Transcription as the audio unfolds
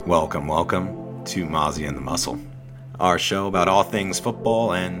Welcome to Mozzie and the Muscle, our show about all things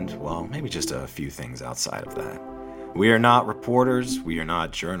football and, well, maybe just a few things outside of that. We are not reporters, we are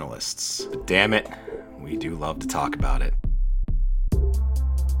not journalists, but damn it, we do love to talk about it.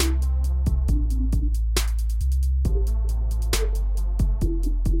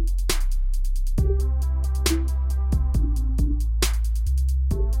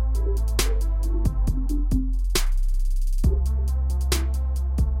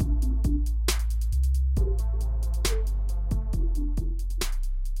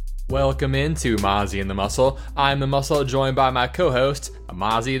 Welcome into Mozzie and the Muscle. I'm the Muscle, joined by my co-host,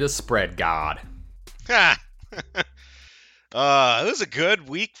 Mozzie the Spread God. Ha! It was a good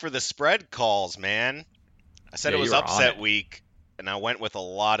week for the spread calls, man. I said Yeah, it was you were on upset it. week, and I went with a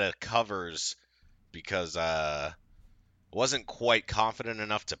lot of covers because I wasn't quite confident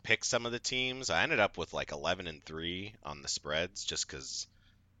enough to pick some of the teams. I ended up with like 11-3 on the spreads just because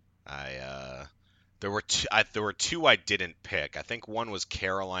there were two I didn't pick. I think one was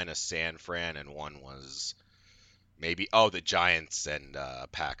Carolina San Fran, and one was maybe the Giants and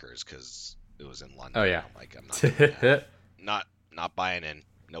Packers because it was in London. Oh yeah, I'm like, I'm not doing that. not buying in.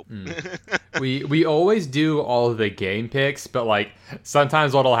 Nope. we always do all of the game picks, but like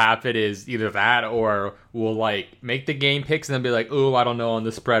sometimes what'll happen is either that or we'll like make the game picks and then be like, oh, I don't know on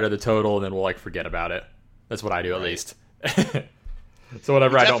the spread or the total, and then we'll like forget about it. That's what I do at least. So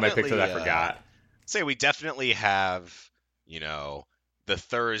whenever I don't make picks, I forgot. Say we definitely have, the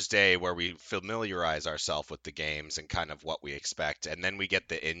Thursday where we familiarize ourselves with the games and kind of what we expect, and then we get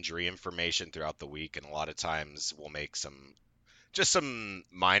the injury information throughout the week, and a lot of times we'll make some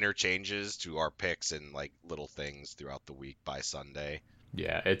minor changes to our picks and like little things throughout the week by Sunday.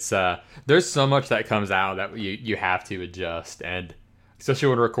 Yeah, it's there's so much that comes out that you have to adjust, and especially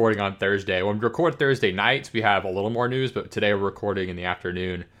when we're recording on Thursday. When we record Thursday nights, we have a little more news, but today we're recording in the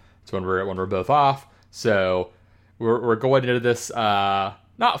afternoon. It's when we're both off, so we're going into this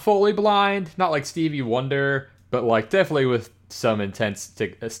not fully blind, not like Stevie Wonder, but like definitely with some intense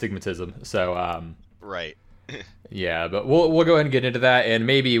stigmatism. So right. Yeah, but we'll go ahead and get into that, and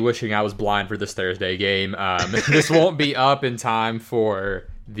maybe wishing I was blind for this Thursday game. This won't be up in time for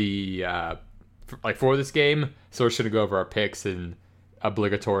the for this game, so we're just gonna go over our picks and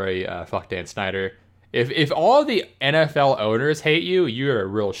obligatory fuck Dan Snyder. If all the NFL owners hate you, you're a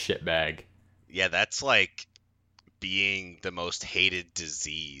real shitbag. Yeah, that's like being the most hated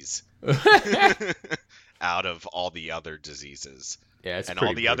disease out of all the other diseases. Yeah, it's and pretty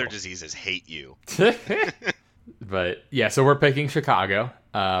all the brutal. other diseases hate you. But yeah, so we're picking Chicago.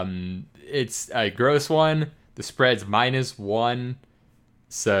 It's a gross one. The spread's -1,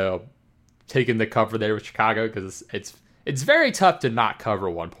 so taking the cover there with Chicago because it's very tough to not cover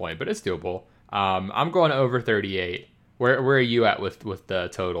 1 point, but it's doable. I'm going over 38. Where are you at with the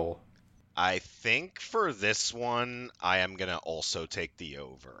total? I think for this one, I am gonna also take the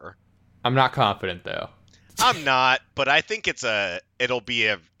over. I'm not confident though. I'm not, but I think it'll be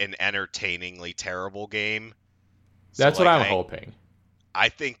an entertainingly terrible game. That's what I'm hoping. I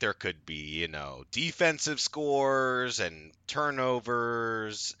think there could be, defensive scores and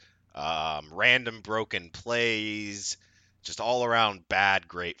turnovers, random broken plays, just all around bad,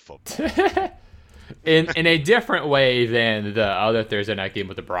 great football. in a different way than the other Thursday night game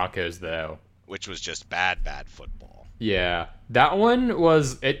with the Broncos, though. Which was just bad football. Yeah. That one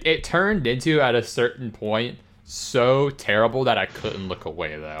was, it turned into, at a certain point, so terrible that I couldn't look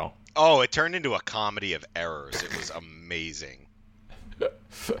away, though. Oh, it turned into a comedy of errors. It was amazing.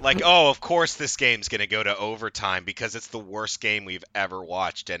 Like, of course this game's going to go to overtime because it's the worst game we've ever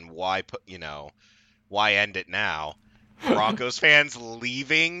watched, and why end it now? Broncos fans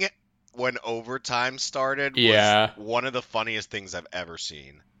leaving when overtime started was one of the funniest things I've ever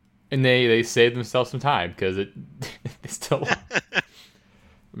seen. And they saved themselves some time because they still...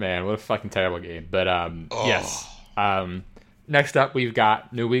 Man, what a fucking terrible game. But, yes. Next up, we've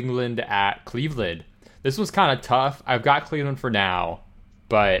got New England at Cleveland. This was kind of tough. I've got Cleveland for now,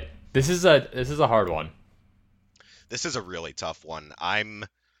 but this is a hard one. This is a really tough one. I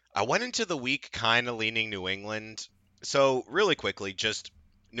went into the week kind of leaning New England. So really quickly, just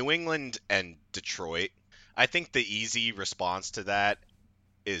New England and Detroit. I think the easy response to that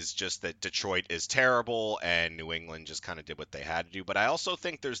is just that Detroit is terrible and New England just kind of did what they had to do. But I also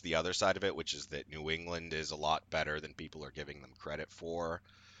think there's the other side of it, which is that New England is a lot better than people are giving them credit for,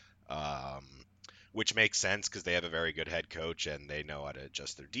 which makes sense because they have a very good head coach and they know how to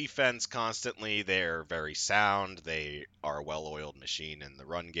adjust their defense constantly. They're very sound. They are a well-oiled machine in the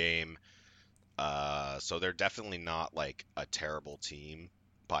run game. So they're definitely not like a terrible team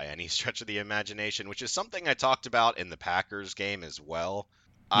by any stretch of the imagination, which is something I talked about in the Packers game as well.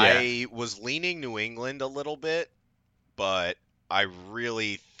 I was leaning New England a little bit, but I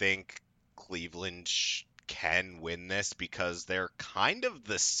really think Cleveland can win this because they're kind of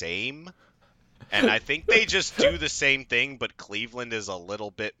the same. And I think they just do the same thing, but Cleveland is a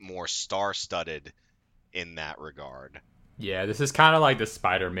little bit more star-studded in that regard. Yeah, this is kind of like the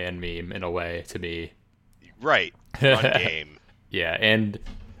Spider-Man meme in a way to me. Right. Run game. Yeah, and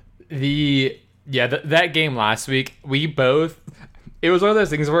that game last week, we both... It was one of those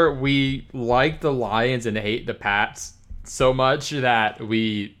things where we liked the Lions and hate the Pats so much that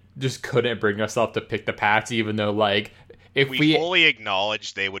we just couldn't bring ourselves to pick the Pats, even though, like, if we fully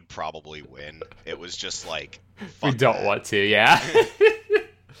acknowledged they would probably win. It was just like, we don't want to, yeah.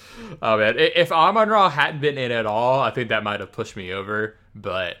 Oh man, if Amon-Ra hadn't been in at all, I think that might have pushed me over.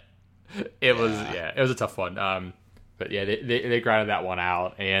 But it was a tough one. But yeah, they grinded that one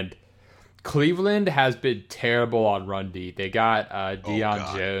out, and Cleveland has been terrible on run D. They got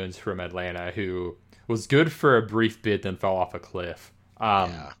Deion Jones from Atlanta, who was good for a brief bit, then fell off a cliff.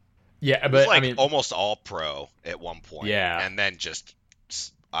 Yeah, but like, I mean, almost all pro at one point. Yeah, and then just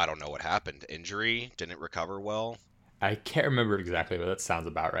I don't know what happened. Injury, didn't recover well. I can't remember exactly, but that sounds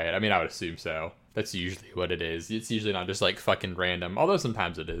about right. I mean, I would assume so. That's usually what it is. It's usually not just like fucking random, although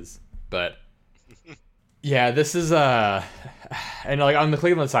sometimes it is. But yeah, this is and like on the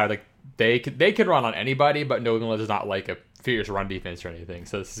Cleveland side, like they could run on anybody, but New England is not like a fierce run defense or anything.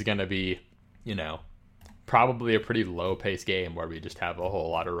 So this is gonna be, probably a pretty low pace game where we just have a whole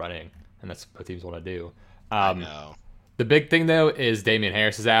lot of running, and that's what teams want to do. I know. The big thing though is Damian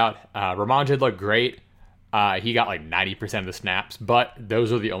Harris is out. Ramondre looked great. He got like 90% of the snaps, but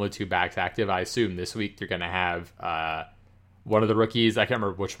those are the only two backs active. I assume this week you're going to have one of the rookies. I can't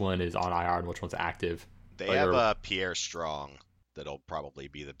remember which one is on IR and which one's active. They have Pierre Strong that'll probably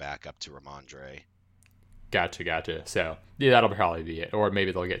be the backup to Ramondre. Gotcha. So, yeah, that'll probably be it. Or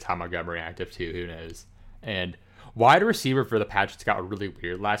maybe they'll get Tom Montgomery active too. Who knows? And wide receiver for the Patriots got really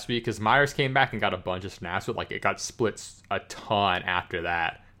weird last week because Myers came back and got a bunch of snaps, but like it got split a ton after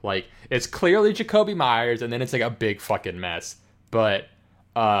that. Like, it's clearly Jacoby Myers, and then it's like a big fucking mess. But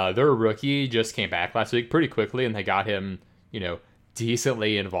their rookie just came back last week pretty quickly, and they got him,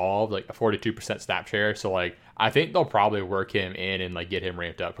 decently involved, like a 42% snap share. So, like, I think they'll probably work him in and, like, get him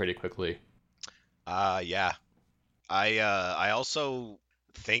ramped up pretty quickly. Yeah. I also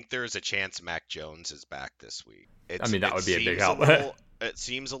think there's a chance Mac Jones is back this week. That would be a big help. It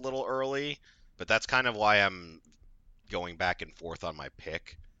seems a little early, but that's kind of why I'm going back and forth on my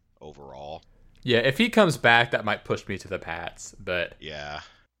pick overall. Yeah, if he comes back, that might push me to the Pats, but... Yeah.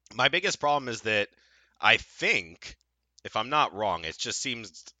 My biggest problem is that I think, if I'm not wrong, it just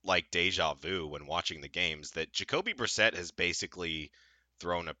seems like deja vu when watching the games, that Jacoby Brissett has basically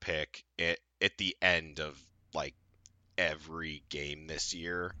thrown a pick at the end of, like, every game this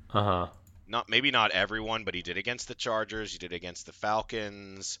year. Uh-huh. Maybe not everyone, but he did against the Chargers, he did against the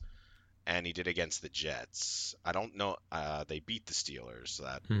Falcons, and he did against the Jets. I don't know. They beat the Steelers, so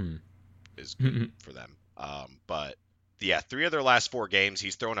that is good for them. But, yeah, 3 of their last 4 games,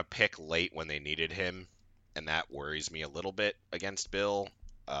 he's thrown a pick late when they needed him, and that worries me a little bit against Bill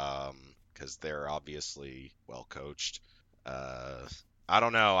because they're obviously well-coached. I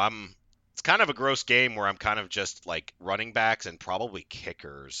don't know. It's kind of a gross game where I'm kind of just, like, running backs and probably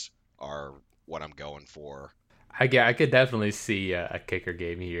kickers are what I'm going for. I could definitely see a kicker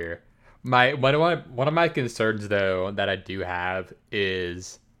game here. One of my concerns though that I do have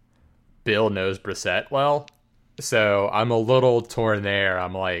is Bill knows Brissett well, so I'm a little torn there.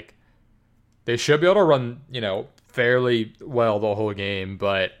 I'm like, they should be able to run fairly well the whole game,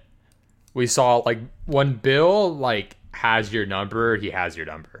 but we saw like when Bill like has your number, he has your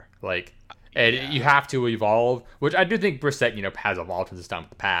number. Like, and you have to evolve, which I do think Brissett has evolved since his time with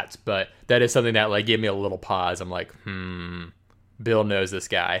the Pats, but that is something that like gave me a little pause. I'm like, Bill knows this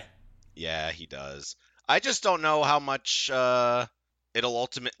guy. Yeah, he does. I just don't know how much it'll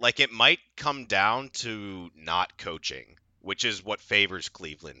ultimately... Like, it might come down to not coaching, which is what favors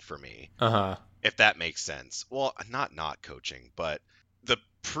Cleveland for me. Uh-huh. If that makes sense. Well, not coaching, but the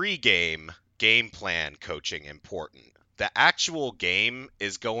pre-game game plan coaching important. The actual game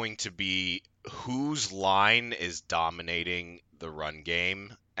is going to be whose line is dominating the run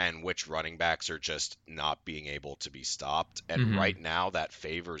game and which running backs are just not being able to be stopped. And right now, that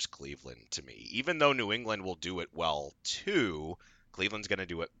favors Cleveland to me. Even though New England will do it well, too, Cleveland's going to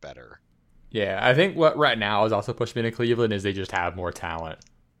do it better. Yeah, I think what right now is also pushing me to Cleveland is they just have more talent.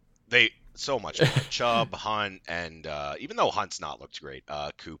 So much more. Chubb, Hunt, and even though Hunt's not looked great,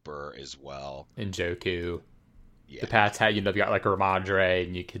 Cooper as well. And Njoku. Yeah. The Pats had, you got like Ramondre,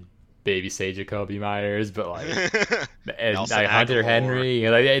 and you could baby say Jacoby Myers, but like and Nelson Hunter Aguilar. Henry,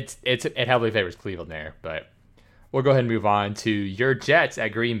 like it heavily favors Cleveland there. But we'll go ahead and move on to your Jets at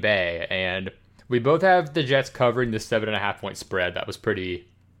Green Bay, and we both have the Jets covering the 7.5-point spread. That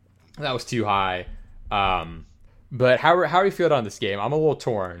was too high. But how are you feeling on this game? I'm a little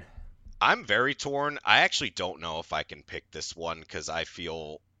torn. I'm very torn. I actually don't know if I can pick this one because I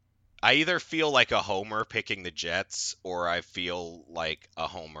either feel like a homer picking the Jets or I feel like a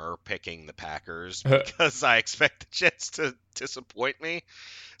homer picking the Packers because I expect the Jets to disappoint me.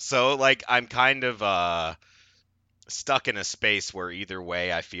 So like I'm kind of stuck in a space where either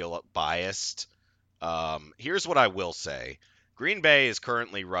way I feel biased. Here's what I will say. Green Bay is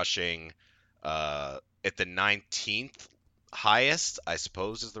currently rushing at the 19th highest, I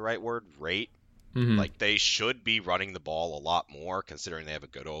suppose is the right word, rate. Mm-hmm. Like they should be running the ball a lot more considering they have a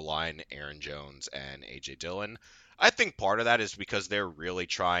good O-line, Aaron Jones and AJ Dillon. I think part of that is because they're really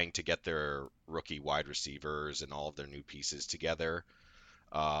trying to get their rookie wide receivers and all of their new pieces together.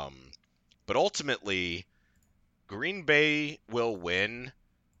 But ultimately, Green Bay will win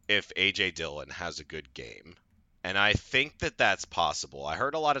if AJ Dillon has a good game. And I think that that's possible. I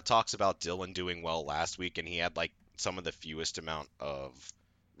heard a lot of talks about Dillon doing well last week, and he had like some of the fewest amount of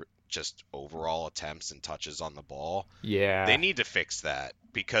just overall attempts and touches on the ball. Yeah. They need to fix that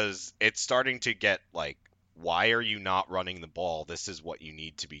because it's starting to get like, why are you not running the ball? This is what you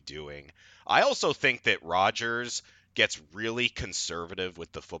need to be doing. I also think that Rodgers gets really conservative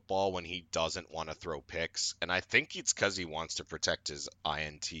with the football when he doesn't want to throw picks. And I think it's because he wants to protect his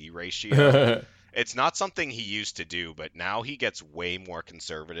INT ratio. It's not something he used to do, but now he gets way more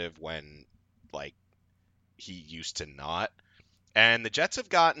conservative when, like, he used to not. And the Jets have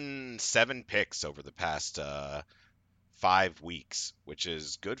gotten 7 picks over the past 5 weeks, which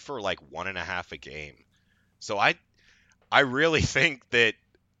is good for, like, 1.5 a game. So I really think that,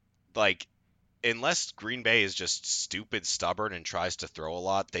 like, unless Green Bay is just stupid stubborn and tries to throw a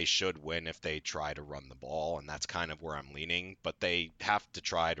lot, they should win if they try to run the ball, and that's kind of where I'm leaning. But they have to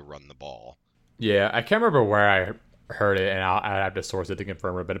try to run the ball. Yeah, I can't remember where I heard it, and I'd have to source it to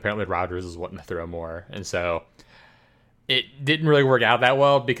confirm it, but apparently Rodgers is wanting to throw more. And so it didn't really work out that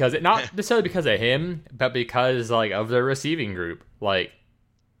well because not necessarily because of him, but because like of the receiving group. Like,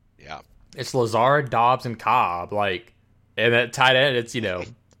 yeah, it's Lazard, Dobbs, and Cobb. Like, and at tight end, it's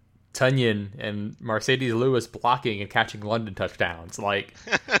Tunyon and Mercedes Lewis blocking and catching London touchdowns. Like,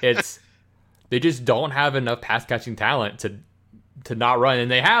 they just don't have enough pass catching talent to not run,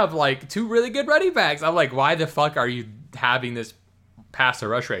 and they have like 2 really good running backs. I'm like, why the fuck are you having this pass to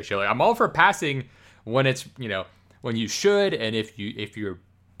rush ratio? Like, I'm all for passing when it's when you should, and if you're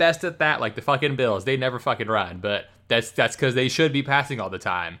best at that, like the fucking Bills, they never fucking run, but that's because they should be passing all the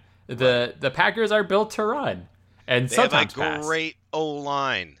time. The Packers are built to run, and they sometimes have a pass. great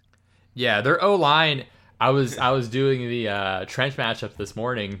O-line. Yeah, their O-line. I was doing the trench matchup this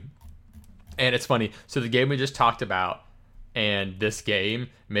morning, and it's funny. So the game we just talked about and this game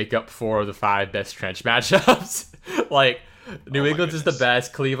make up 4 of the 5 best trench matchups. Like, New England's is the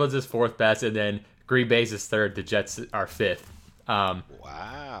best, Cleveland's is 4th best, and then Green Bay's is 3rd. The Jets are 5th.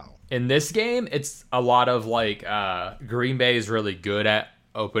 Wow. In this game, it's a lot of like Green Bay is really good at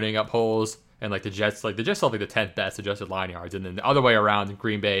opening up holes, and like the Jets have like the 10th best adjusted line yards, and then the other way around,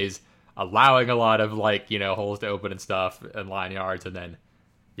 Green Bay's allowing a lot of like holes to open and stuff and line yards, and then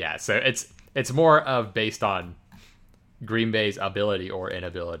so it's more of based on Green Bay's ability or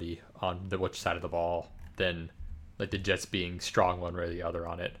inability on which side of the ball than like the Jets being strong one way or the other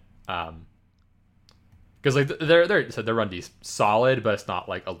on it. Because like their run D's solid, but it's not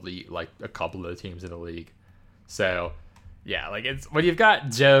like elite like a couple of the teams in the league. So yeah, like it's when you've got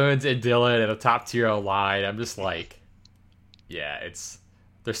Jones and Dillon and a top tier line, I'm just like,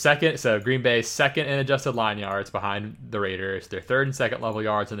 they're second. So Green Bay's second in adjusted line yards behind the Raiders. They're 3rd and 2nd level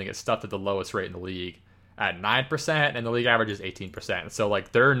yards, and they get stuffed at the lowest rate in the league at 9%, and the league average is 18%. So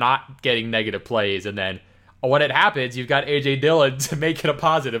like they're not getting negative plays, and then when it happens, you've got AJ Dillon to make it a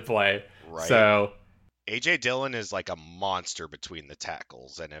positive play. Right. So AJ Dillon is like a monster between the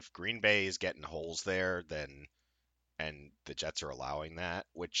tackles, and if Green Bay is getting holes there, then and the Jets are allowing that,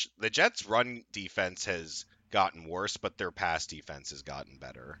 which the Jets' run defense has gotten worse, but their pass defense has gotten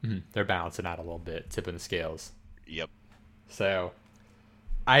better. They're balancing out a little bit, tipping the scales. Yep. So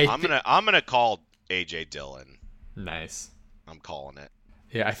I'm gonna call AJ Dillon. Nice. I'm calling it.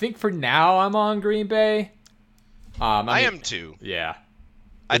 Yeah, I think for now I'm on Green Bay. I am too. Yeah.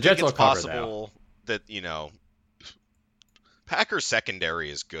 I think it's possible that, Packers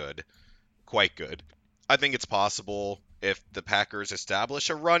secondary is good. Quite good. I think it's possible if the Packers establish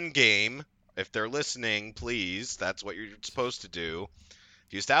a run game, if they're listening, please, that's what you're supposed to do,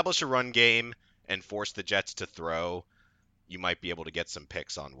 If you establish a run game and force the Jets to throw, you might be able to get some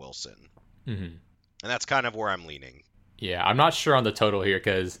picks on Wilson. Mm-hmm. And that's kind of where I'm leaning. Yeah, I'm not sure on the total here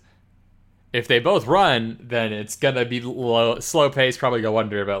because if they both run, then it's gonna be slow pace, probably go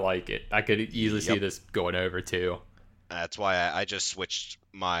under. But like, I could easily see this going over too. That's why I just switched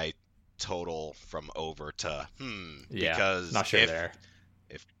my total from over to because not sure there.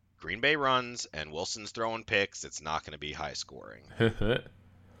 If Green Bay runs and Wilson's throwing picks, it's not going to be high scoring.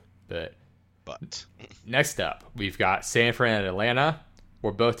 But next up, we've got San Fran and Atlanta.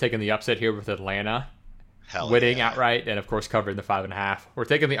 We're both taking the upset here with Atlanta winning outright, and of course covering the 5.5. We're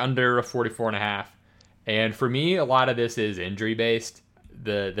taking the under of 44.5. And for me, a lot of this is injury based.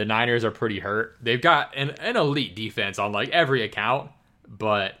 The Niners are pretty hurt. They've got an elite defense on like every account,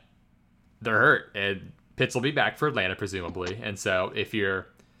 but they're hurt, and Pitts will be back for Atlanta presumably. And so if you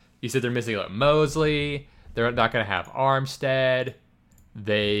said they're missing like Mosley, they're not going to have Armstead.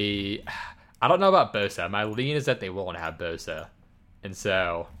 I don't know about Bosa. My lean is that they won't have Bosa, and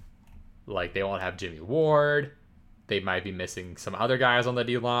so like they won't have Jimmy Ward. They might be missing some other guys on the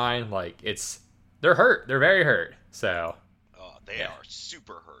D line. Like they're hurt. They're very hurt. So they are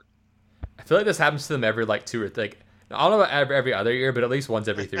super hurt. I feel like this happens to them every like two or like I don't know about every other year, but at least once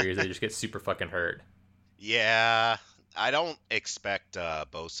every 3 years they just get super fucking hurt. Yeah, I don't expect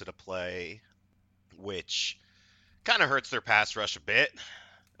Bosa to play, which kind of hurts their pass rush a bit.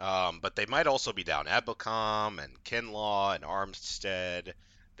 But they might also be down Ebukam and Kinlaw and Armstead.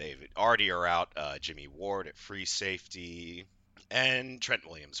 They already are out Jimmy Ward at free safety, and Trent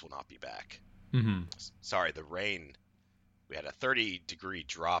Williams will not be back. Mm-hmm. Sorry, the rain. We had a 30-degree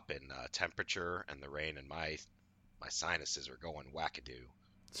drop in temperature, and the rain and my sinuses are going wackadoo.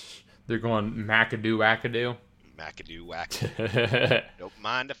 They're going McAdoo wackadoo. McAdoo wackadoo. Don't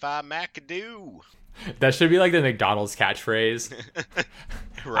mind if I McAdoo. That should be like the McDonald's catchphrase.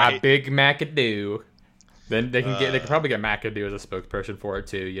 Right. A big McAdoo. Then they can probably get McAdoo as a spokesperson for it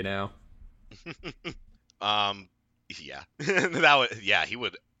too, you know. Yeah. He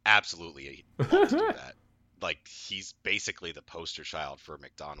would absolutely love to do that. Like he's basically the poster child for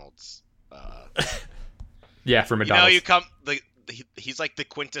McDonald's. Yeah, for McDonald's. He's like the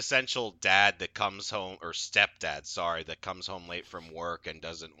quintessential dad that comes home, or stepdad, sorry, that comes home late from work and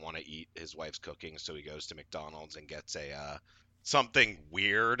doesn't want to eat his wife's cooking, so he goes to McDonald's and gets a something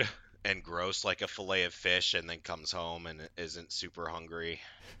weird and gross like a fillet of fish, and then comes home and isn't super hungry.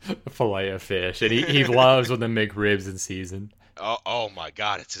 A fillet of fish, and he loves when they make ribs in season. Oh my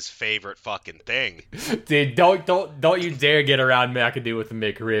god, it's his favorite fucking thing. Dude, don't you dare get around McAdoo with the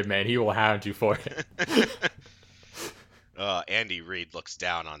McRib, man. He will hound you for it. Andy Reid looks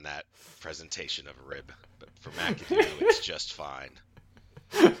down on that presentation of a rib, but for McAdoo, it's just fine.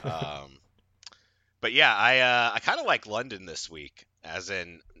 But yeah, I kind of like London this week, as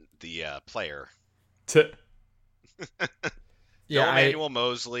in the player. Yeah, Emmanuel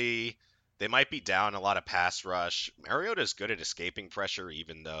Mosley. They might be down a lot of pass rush. Mariota's good at escaping pressure,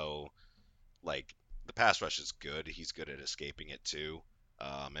 even though, like, the pass rush is good. He's good at escaping it too.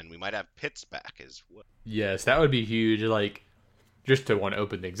 And we might have Pitts back as well. Yes, that would be huge. Like, just to want to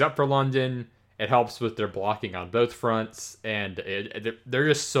open things up for London. It helps with their blocking on both fronts, and they're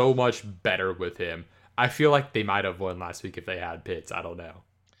just so much better with him. I feel like they might have won last week if they had Pitts. I don't know.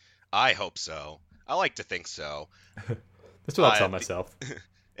 I hope so. I like to think so. That's what I tell myself.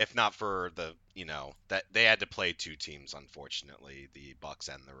 If not for that they had to play two teams, unfortunately, the Bucks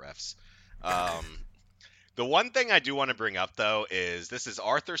and the refs. The one thing I do want to bring up, though, is this is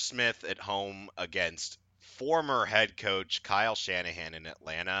Arthur Smith at home against former head coach Kyle Shanahan in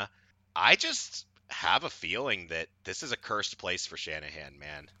Atlanta. I just have a feeling that this is a cursed place for Shanahan,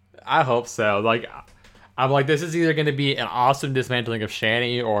 man. I hope so. Like, I'm like, this is either going to be an awesome dismantling of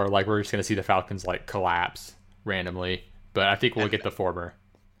Shanny, or like we're just going to see the Falcons like collapse randomly. But I think we'll get the former.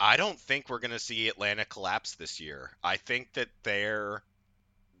 I don't think we're going to see Atlanta collapse this year. I think that they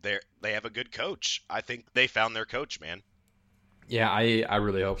have a good coach. I think they found their coach, man. Yeah, I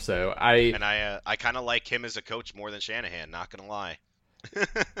really hope so. I kind of like him as a coach more than Shanahan, not going to lie.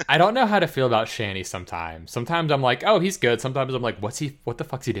 I don't know how to feel about Shanny sometimes. Sometimes I'm like, oh, he's good. Sometimes I'm like, what the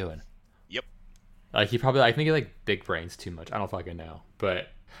fuck's he doing? Yep. Like I think he like big brains too much. I don't fucking know. But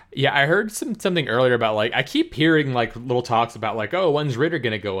yeah, I heard something earlier about like, I keep hearing like little talks about like, oh, when's Ritter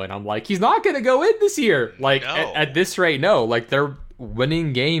going to go in? I'm like, he's not going to go in this year. Like no. at this rate, no. Like they're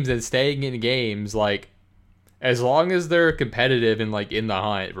winning games and staying in games. Like as long as they're competitive and like in the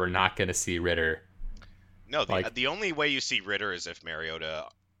hunt, we're not going to see Ritter. No, the only way you see Ritter is if Mariota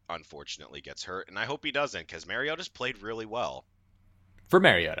unfortunately gets hurt, and I hope he doesn't, because Mariota's played really well. For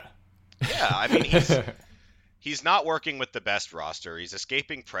Mariota. Yeah, I mean, he's not working with the best roster. He's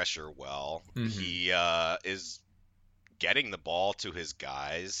escaping pressure well. Mm-hmm. He is getting the ball to his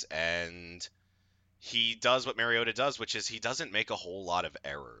guys, and he does what Mariota does, which is he doesn't make a whole lot of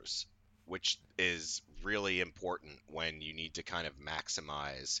errors, which is really important when you need to kind of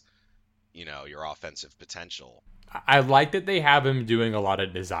maximize, your offensive potential. I like that they have him doing a lot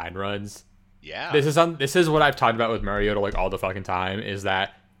of design runs. Yeah. This is what I've talked about with Mariota like all the fucking time, is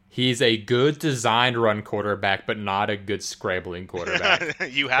that he's a good designed run quarterback, but not a good scrambling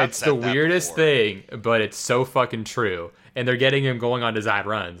quarterback. You have It's said the that weirdest before. thing, but it's so fucking true. And they're getting him going on design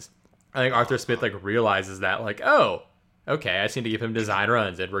runs. I think Arthur Smith like realizes that, like, oh, okay, I just need to give him design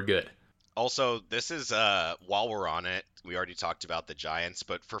runs and we're good. Also, this is while we're on it, we already talked about the Giants,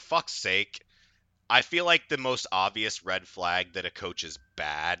 but for fuck's sake, I feel like the most obvious red flag that a coach is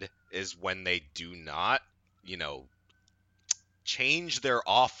bad is when they do not, change their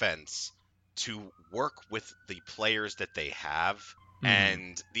offense to work with the players that they have. Mhm.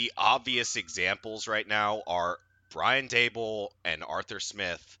 And the obvious examples right now are Brian Dable and Arthur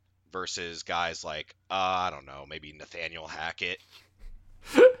Smith versus guys like, I don't know, maybe Nathaniel Hackett.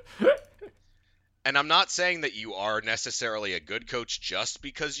 And I'm not saying that you are necessarily a good coach just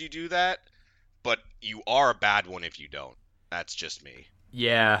because you do that, but you are a bad one if you don't. That's just me.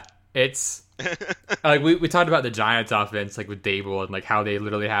 Yeah, it's like we talked about the Giants offense, like with Dable, and like how they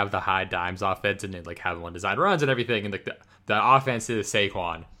literally have the high dimes offense and they like have one design runs and everything, and like the offense is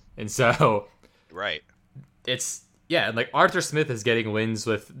Saquon, and so Right. it's and like Arthur Smith is getting wins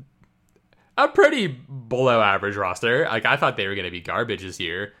with a pretty below average roster. Like I thought they were going to be garbage this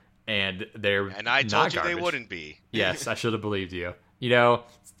year, and they're And I not told you garbage. they wouldn't be. Yes, I should have believed you.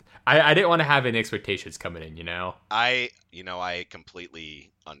 I didn't want to have any expectations coming in. I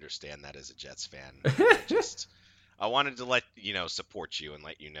completely understand that as a Jets fan. I wanted to let support you and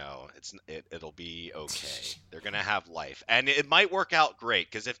let you know it'll be okay. They're gonna have life, and it might work out great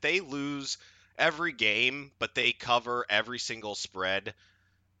because if they lose every game, but they cover every single spread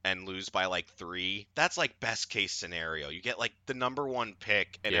and lose by like 3, that's like best case scenario. You get like the number 1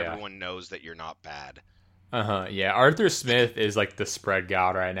 pick, and Yeah. everyone knows that you're not bad. Yeah, Arthur Smith is like the spread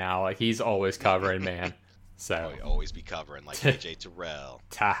god right now. Like he's always covering, man. So You always be covering like AJ Terrell.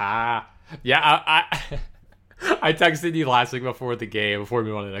 Taha. Yeah, I I texted you last week before the game, before we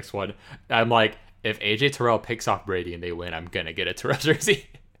move on to the next one. I'm like, if AJ Terrell picks off Brady and they win, I'm gonna get a Terrell jersey.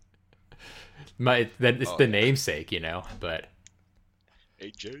 It's the namesake, but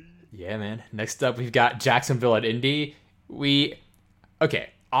AJ. yeah, man. Next up, we've got Jacksonville at Indy.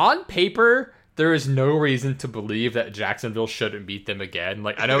 On paper, there is no reason to believe that Jacksonville shouldn't beat them again.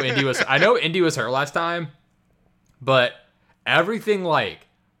 Like I know Indy was hurt last time, but everything like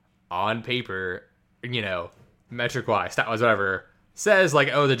on paper, metric wise, stat wise, whatever, says like,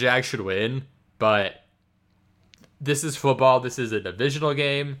 oh, the Jags should win. But this is football. This is a divisional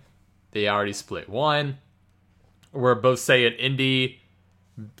game. They already split one. We're both saying Indy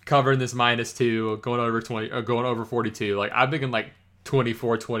covering this -2, going over 20, or going over 42. Like I'm thinking like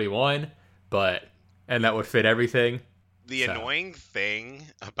 24-21, and that would fit everything. The annoying thing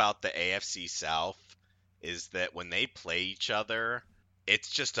about the AFC South is that when they play each other, it's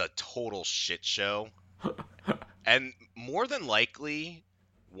just a total shit show. And more than likely,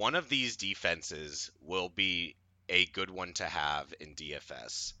 one of these defenses will be a good one to have in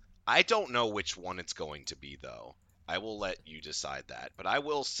DFS. I don't know which one it's going to be, though. I will let you decide that. But I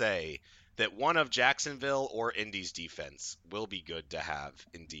will say that one of Jacksonville or Indy's defense will be good to have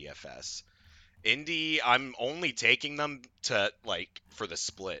in DFS. Indy, I'm only taking them to, for the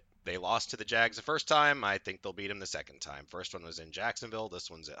split. They lost to the Jags the first time. I think they'll beat them the second time. First one was in Jacksonville.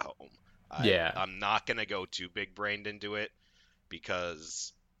 This one's at home. I'm not going to go too big-brained into it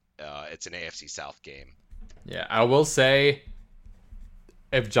because it's an AFC South game. Yeah, I will say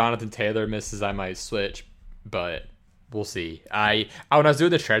if Jonathan Taylor misses, I might switch, but we'll see. When I was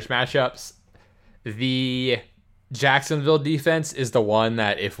doing the stretch matchups, the Jacksonville defense is the one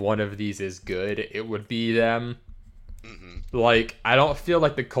that if one of these is good, it would be them. Mm-hmm. Like, I don't feel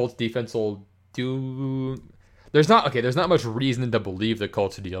like the Colts defense will do... There's not much reason to believe the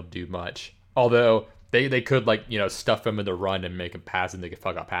Colts will do much. Although they could stuff them in the run and make them pass and they could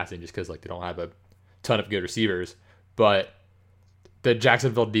fuck up passing just because they don't have a ton of good receivers. But the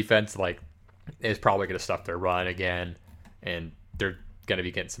Jacksonville defense is probably going to stuff their run again, and they're going to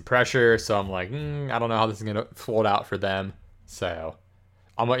be getting some pressure. So I'm like, I don't know how this is going to fold out for them. So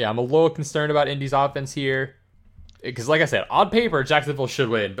I'm a little concerned about Indy's offense here because, like I said, on paper Jacksonville should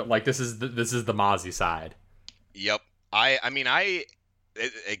win, but this is the Mozzie side. Yep.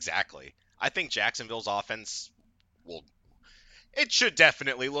 Exactly. I think Jacksonville's offense will It should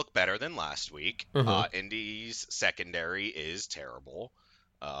definitely look better than last week. Uh-huh. Indy's secondary is terrible.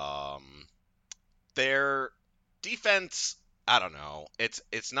 Their defense, I don't know.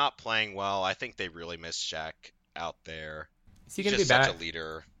 It's not playing well. I think they really miss Shaq out there. Is he He's going to be just such a back?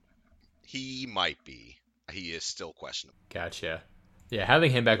 leader. He might be. He is still questionable. Gotcha. Yeah,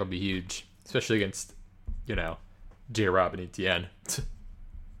 having him back will be huge, especially against, J. Rob and Etienne.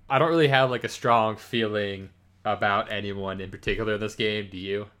 I don't really have like a strong feeling about anyone in particular in this game. Do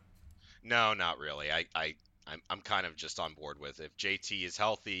you? No, not really. I'm kind of just on board with if JT is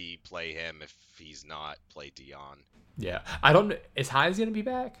healthy, play him. If he's not, play Dion. Yeah, I don't. Is Hines gonna be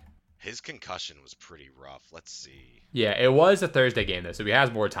back? His concussion was pretty rough. Let's see. Yeah, it was a Thursday game though, so he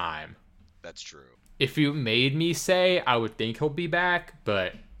has more time. That's true. If you made me say, I would think he'll be back,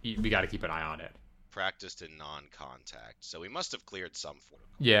 but we got to keep an eye on it. Practiced in non-contact, so he must have cleared some form.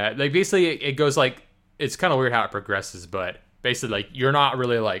 Yeah, like basically it goes like it's kind of weird how it progresses, but basically like you're not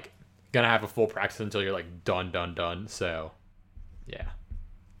really like gonna have a full practice until you're like done. So yeah,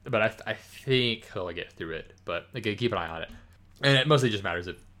 but I think he'll get through it. But again, keep an eye on it, and it mostly just matters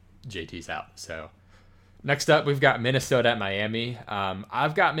if JT's out. So next up, we've got Minnesota at Miami.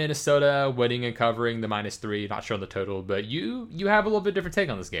 I've got Minnesota winning and covering the -3. Not sure on the total, but you have a little bit different take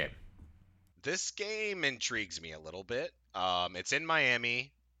on this game. This game intrigues me a little bit. It's in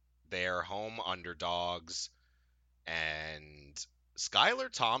Miami. They're home underdogs, and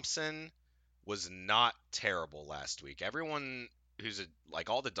Skylar Thompson was not terrible last week. Everyone like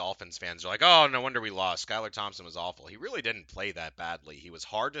all the Dolphins fans are like, "Oh, no wonder we lost. Skylar Thompson was awful." He really didn't play that badly. He was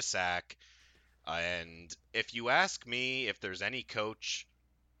hard to sack, and if you ask me if there's any coach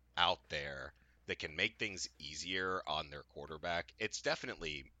out there that can make things easier on their quarterback, it's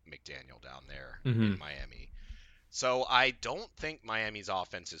definitely McDaniel down there Mm-hmm. in Miami. So I don't think Miami's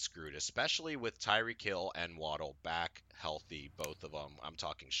offense is screwed, especially with Tyreek Hill and Waddle back healthy, both of them. I'm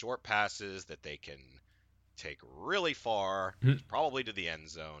talking short passes that they can take really far, probably to the end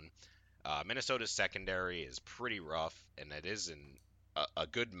zone. Minnesota's secondary is pretty rough, and it is a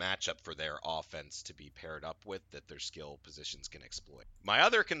good matchup for their offense to be paired up with that their skill positions can exploit. My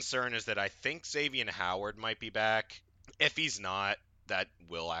other concern is that I think Xavier Howard might be back. If he's not, that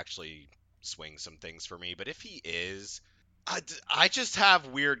will actually swing some things for me. But if he is, I just have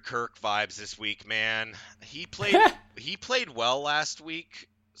weird Kirk vibes this week, man. He played well last week,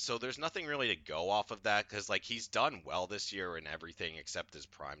 so there's nothing really to go off of that because like he's done well this year in everything except his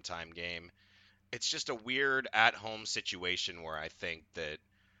primetime game. It's just a weird at-home situation where I think that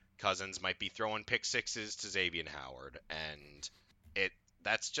Cousins might be throwing pick sixes to Xavier Howard, and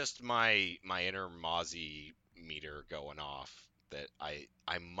that's just my inner Mozzie meter going off that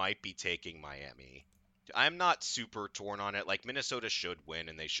I might be taking Miami. I'm not super torn on it. Like Minnesota should win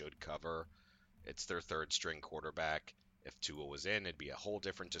and they should cover. It's their third string quarterback. If Tua was in, it'd be a whole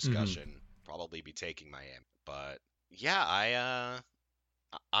different discussion. Mm-hmm. Probably be taking Miami. But yeah,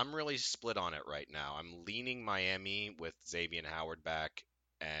 I'm really split on it right now. I'm leaning Miami with Xavier Howard back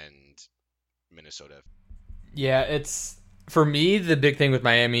and Minnesota. Yeah, it's for me the big thing with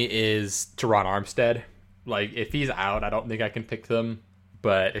Miami is Teron Armstead. Like if he's out, I don't think I can pick them,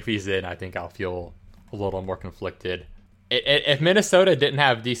 but if he's in, I think I'll feel a little more conflicted. If Minnesota didn't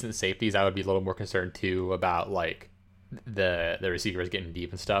have decent safeties, I would be a little more concerned too about like the receivers getting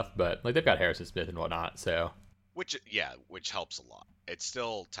deep and stuff. But like they've got Harrison Smith and whatnot, so which helps a lot. It's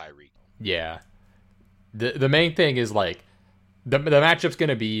still Tyreek. Yeah, the main thing is like the matchup's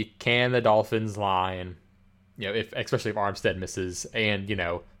gonna be can the Dolphins line, if especially if Armstead misses and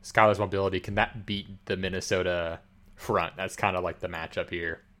Skylar's mobility, can that beat the Minnesota front? That's kind of like the matchup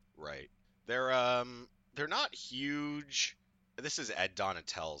here. Right. They're not huge. This is Ed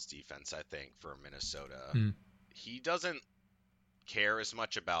Donatell's defense, I think, for Minnesota. He doesn't care as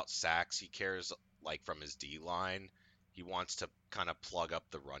much about sacks. He cares like from his D line. He wants to kind of plug up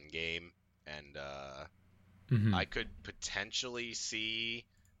the run game, and I could potentially see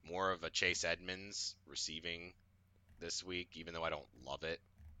more of a Chase Edmonds receiving this week, even though I don't love it,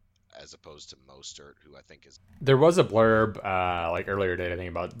 as opposed to Mostert, who I think is. There was a blurb like earlier today, I think,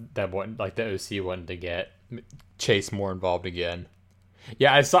 about that one, like the OC wanted to get Chase more involved again.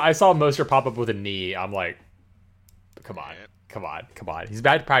 Yeah, I saw Mostert pop up with a knee. I'm like, come on. He's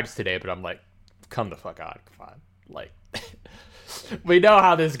bad practice today, but I'm like, come the fuck on, come on. Like, we know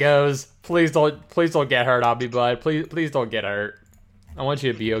how this goes. Please don't get hurt on me, bud. Please don't get hurt. I want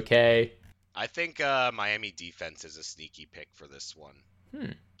you to be okay. I think Miami defense is a sneaky pick for this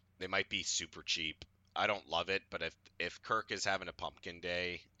one. They might be super cheap. I don't love it, but if Kirk is having a pumpkin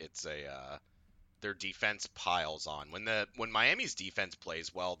day, it's their defense piles on. When Miami's defense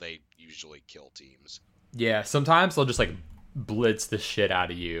plays well, they usually kill teams. Yeah, sometimes they'll just like blitz the shit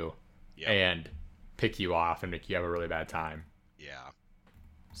out of you Yep. and pick you off and make you have a really bad time. Yeah.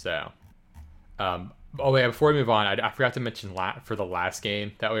 So, oh yeah, before we move on, I forgot to mention for the last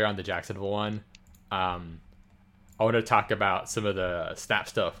game that we were on, the Jacksonville one. I want to talk about some of the snap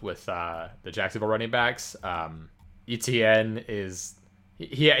stuff with the Jacksonville running backs. ETN is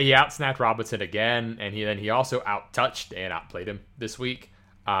he outsnapped Robinson again, and he also out-touched and outplayed him this week.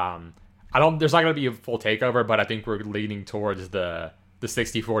 There's not going to be a full takeover, but I think we're leaning towards the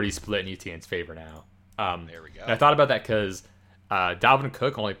 60-40 split in ETN's favor now. There we go. And I thought about that because Dalvin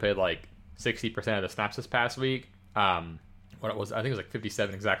Cook only played like 60% of the snaps this past week. I think it was like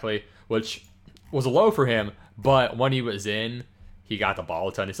 57 exactly, which was low for him. But when he was in, he got the ball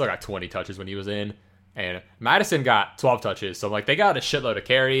a ton. He still got 20 touches when he was in, and Madison got 12 touches. So like they got a shitload of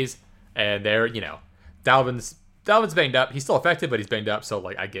carries, and they're Dalvin's banged up. He's still effective, but he's banged up. So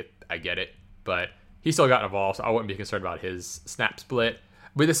like I get it, but he still got involved. So I wouldn't be concerned about his snap split.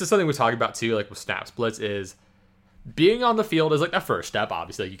 But this is something we're talking about too, like with snap splits, is being on the field is like the first step.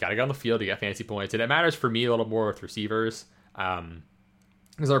 Obviously, you got to get on the field to get fantasy points, and it matters for me a little more with receivers,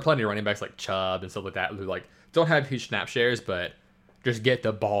 because there are plenty of running backs like Chubb and stuff like that who like don't have huge snap shares, but just get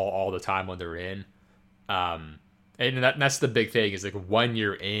the ball all the time when they're in. And that's the big thing, is like when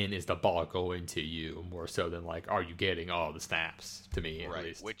you're in, is the ball going to you more so than like are you getting all the snaps, to me at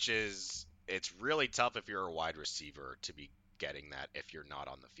least. Which is, it's really tough if you're a wide receiver to be getting that if you're not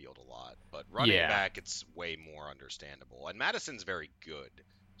on the field a lot. But running back, it's way more understandable. And Madison's very good.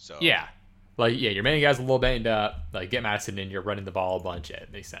 So yeah. Like, yeah, your main guy's a little banged up. Like, get Madison in, you're running the ball a bunch. It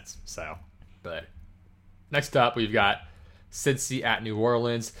makes sense. So, but next up, we've got Cincy at New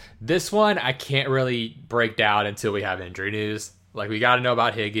Orleans. This one, I can't really break down until we have injury news. Like, we got to know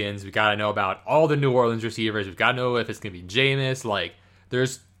about Higgins. We got to know about all the New Orleans receivers. We've got to know if it's going to be Jameis. Like,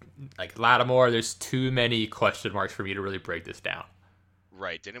 there's, like, Lattimore. There's too many question marks for me to really break this down.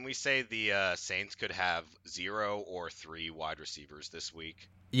 Right. Didn't we say the Saints could have 0 or 3 wide receivers this week?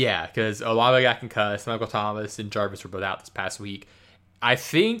 Yeah, because Olave got concussed. Michael Thomas and Jarvis were both out this past week. I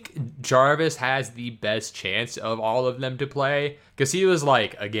think Jarvis has the best chance of all of them to play, because he was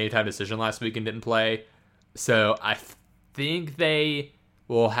like a game time decision last week and didn't play. So I think they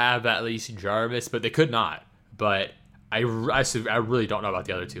will have at least Jarvis, but they could not. But I really don't know about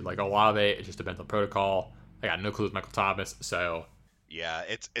the other two. Like Olave, it just depends on protocol. I got no clue with Michael Thomas, so... Yeah,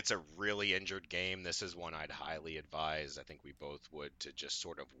 it's a really injured game. This is one I'd highly advise. I think we both would, to just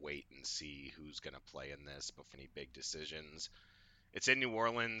sort of wait and see who's going to play in this before any big decisions. It's in New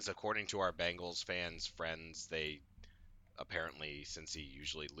Orleans. According to our Bengals fans, friends, they apparently, since he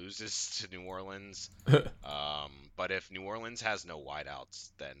usually loses to New Orleans. But if New Orleans has no wideouts,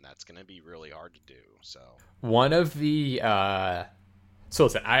 then that's going to be really hard to do. So one of the so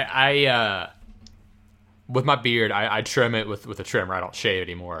listen, I with my beard, I trim it with a trimmer. I don't shave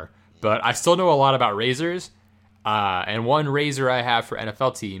anymore. But I still know a lot about razors. And one razor I have for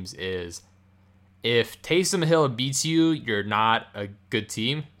NFL teams is, if Taysom Hill beats you, you're not a good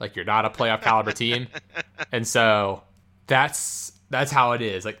team. Like, you're not a playoff caliber team. And so that's how it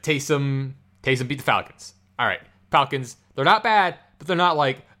is. Like, Taysom beat the Falcons. All right, Falcons, they're not bad, but they're not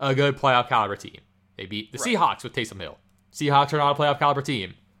like a good playoff caliber team. They beat the Seahawks with Taysom Hill. Seahawks are not a playoff caliber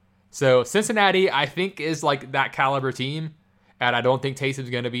team. So Cincinnati, I think, is like that caliber team, and I don't think Taysom's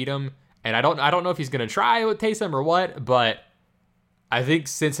going to beat them. And I don't know if he's going to try with Taysom or what, but I think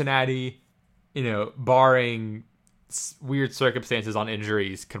Cincinnati, barring weird circumstances on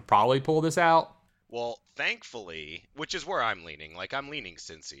injuries, could probably pull this out. Well, thankfully, which is where I'm leaning. Like, I'm leaning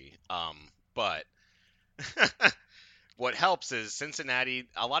Cincy. But what helps is Cincinnati,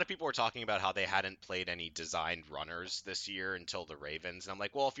 a lot of people were talking about how they hadn't played any designed runners this year until the Ravens. And I'm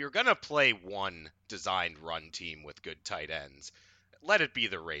like, well, if you're going to play one designed run team with good tight ends, let it be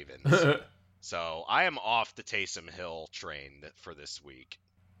the Ravens. So I am off the Taysom Hill train for this week.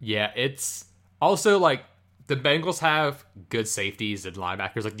 Yeah, it's also like the Bengals have good safeties and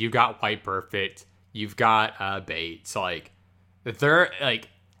linebackers. Like, you've got White Perfect, you've got Bates. Like, they're like,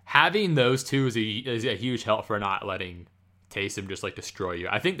 having those two is a huge help for not letting Taysom just like destroy you.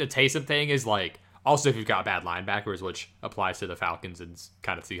 I think the Taysom thing is like, also if you've got bad linebackers, which applies to the Falcons and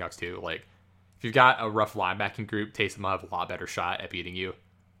kind of Seahawks too. Like, if you've got a rough linebacking group, Taysom will have a lot better shot at beating you.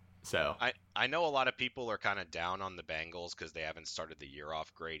 So I know a lot of people are kind of down on the Bengals because they haven't started the year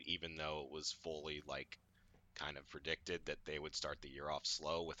off great, even though it was fully like kind of predicted that they would start the year off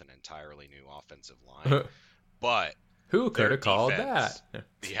slow with an entirely new offensive line. But who could have called that?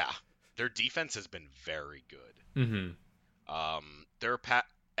 Yeah, their defense has been very good. Mm-hmm.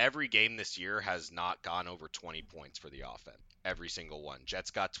 Every game this year has not gone over 20 points for the offense. every single one.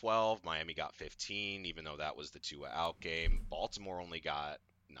 Jets got 12, Miami got 15, even though that was the Tua out game. Baltimore only got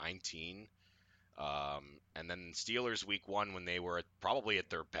 19. And then Steelers week 1, when they were probably at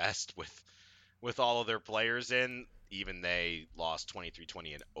their best with all of their players in, even they lost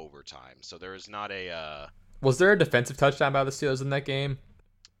 23-20 in overtime. So there is not a Was there a defensive touchdown by the Steelers in that game?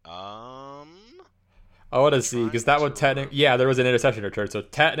 I I want to see, because that would technically, yeah, there was an interception return, so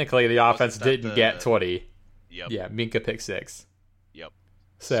technically the offense didn't get 20. Yep. Yeah, Minka pick 6. Yep.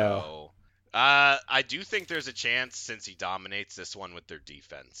 So I do think there's a chance, since he dominates this one with their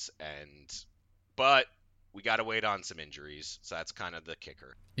defense, but we got to wait on some injuries, so that's kind of the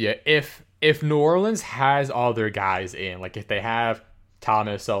kicker. yeah, if New Orleans has all their guys in, like if they have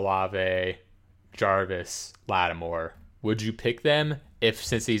Thomas, Olave, Jarvis, Lattimore, would you pick them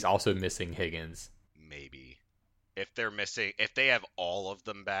since he's also missing Higgins? Maybe. If they have all of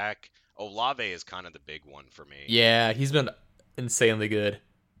them back, Olave is kind of the big one for me. Yeah, he's been insanely good.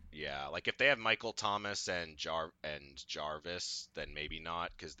 Yeah, like if they have Michael Thomas and Jarvis, then maybe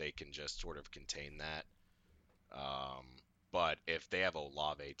not, because they can just sort of contain that. But if they have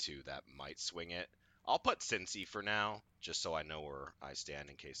Olave too, that might swing it. I'll put Cincy for now, just so I know where I stand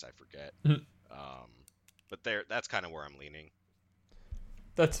in case I forget. But that's kind of where I'm leaning.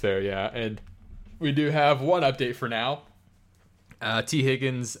 That's fair, yeah. And we do have one update for now. T.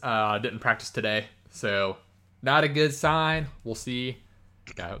 Higgins didn't practice today, so not a good sign. We'll see.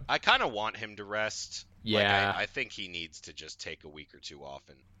 I kind of want him to rest. Yeah. Like, I think he needs to just take a week or two off.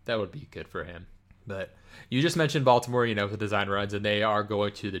 That would be good for him. But you just mentioned Baltimore, the design runs, and they are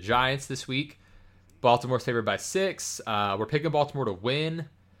going to the Giants this week. Baltimore's favored by 6. We're picking Baltimore to win.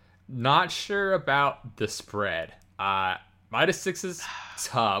 Not sure about the spread. -6 is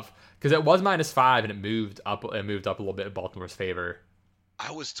tough because it was -5 and it moved up a little bit in Baltimore's favor.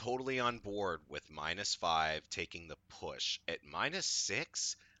 I was totally on board with -5 taking the push. At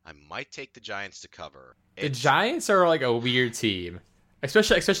 -6, I might take the Giants to cover. The Giants are like a weird team,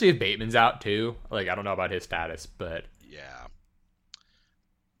 especially if Bateman's out too. Like, I don't know about his status, but yeah.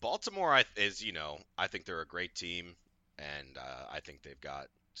 Baltimore I think they're a great team, and I think they've got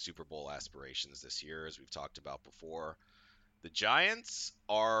Super Bowl aspirations this year, as we've talked about before. The Giants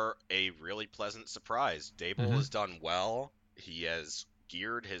are a really pleasant surprise. Dable has done well. He has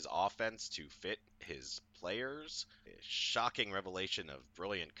geared his offense to fit his players. A shocking revelation of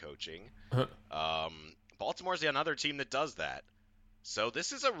brilliant coaching. Baltimore's another team that does that. So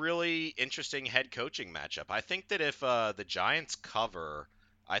this is a really interesting head coaching matchup. I think that if the Giants cover,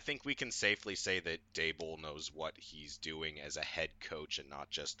 I think we can safely say that Dable knows what he's doing as a head coach and not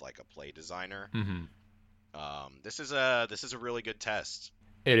just like a play designer. This is a really good test.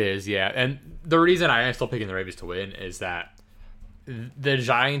 It is, yeah. And the reason I am still picking the Ravens to win is that the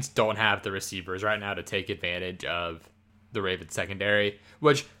Giants don't have the receivers right now to take advantage of the Ravens secondary,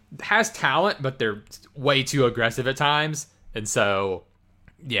 which has talent, but they're way too aggressive at times. And so,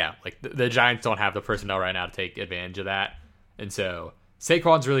 yeah, like the Giants don't have the personnel right now to take advantage of that. And so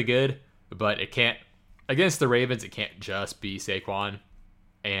Saquon's really good, but it can't, against the Ravens, it can't just be Saquon.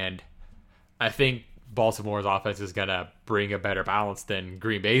 And I think Baltimore's offense is going to bring a better balance than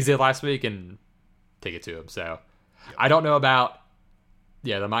Green Bay's did last week and take it to him. So I don't know about,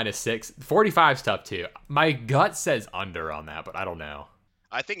 the -6. 45 is tough too. My gut says under on that, but I don't know.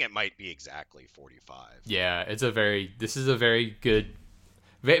 I think it might be exactly 45. Yeah, this is a very good,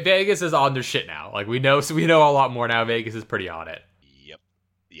 Vegas is on their shit now. Like we know a lot more now. Vegas is pretty on it. Yep.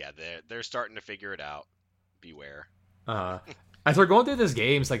 Yeah, they're starting to figure it out. Beware. As we're going through these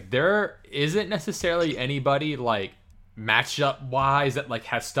games, like there isn't necessarily anybody like matchup wise that like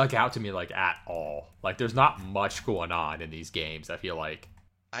has stuck out to me like at all. Like there's not much going on in these games. I feel like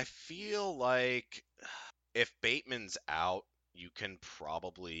if Bateman's out, you can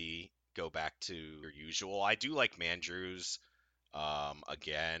probably go back to your usual. I do like Mandrews.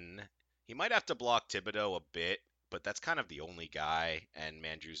 Again, he might have to block Thibodeau a bit, but that's kind of the only guy, and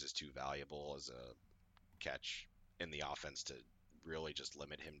Mandrews is too valuable as a catch in the offense to really just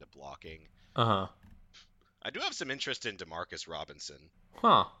limit him to blocking. I do have some interest in Demarcus Robinson.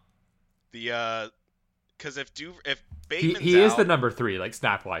 Because if Bateman's he is the number 3, like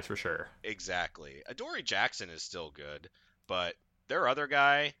snap wise for sure. Exactly. Adoree Jackson is still good, but their other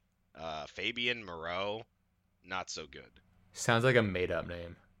guy, Fabian Moreau, not so good. Sounds like a made up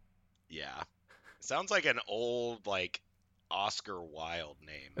name. Yeah. Sounds like an old like Oscar Wilde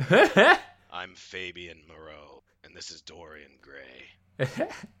name. I'm Fabian Moreau, and this is Dorian Gray.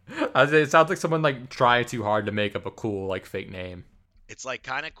 It sounds like someone like trying too hard to make up a cool like fake name. It's like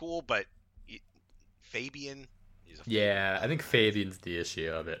kind of cool, but Fabian. I think Fabian's the issue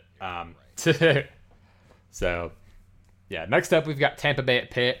of it. Right. So, Yeah, next up we've got Tampa Bay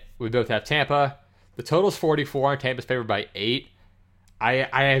at Pitt. We both have Tampa. The total's 44 and Tampa's favored by 8. I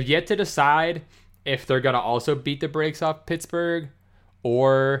have yet to decide if they're going to also beat the brakes off Pittsburgh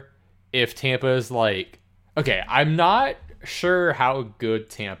or if Tampa's like, okay, I'm not sure how good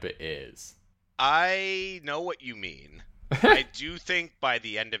Tampa is. I know what you mean. I do think by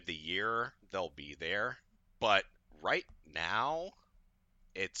the end of the year they'll be there, but right now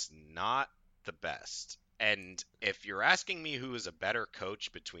it's not the best. And if you're asking me who is a better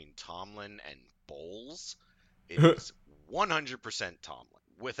coach between Tomlin and Bowles, it is 100% Tomlin,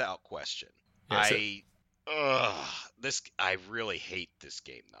 without question. Yeah, so- I really hate this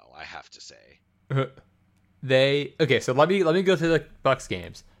game though, I have to say. So let me go through the Bucks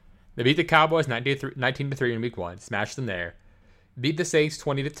games. They beat the Cowboys 19-3 in week 1, smashed them there. Beat the Saints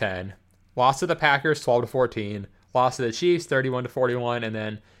 20-10, lost to the Packers 12-14, lost to the Chiefs 31-41, and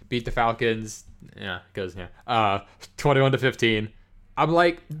then beat the Falcons 21-15. I'm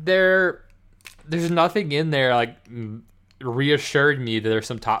like, there's nothing in there like reassured me that there's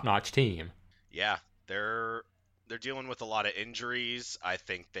some top-notch team. Yeah, they're dealing with a lot of injuries. I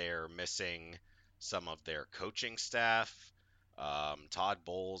think they're missing some of their coaching staff. Todd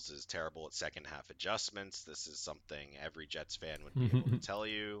Bowles is terrible at second half adjustments. This is something every Jets fan would be able to tell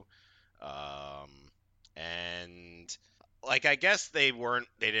you. And like, I guess they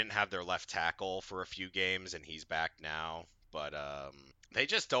didn't have their left tackle for a few games and he's back now, but they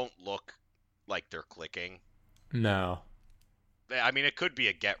just don't look like they're clicking. No. I mean, it could be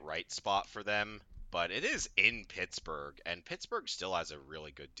a get right spot for them, but it is in Pittsburgh, and Pittsburgh still has a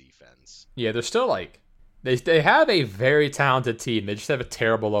really good defense. Yeah, they're still like they have a very talented team. They just have a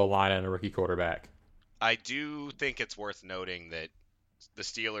terrible low line and a rookie quarterback. I do think it's worth noting that the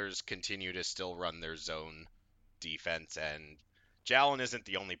Steelers continue to still run their zone defense, and Jalen isn't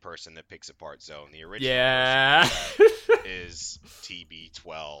the only person that picks apart zone. The original is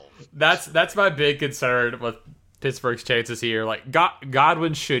TB12. That's my big concern with Pittsburgh's chances here. Like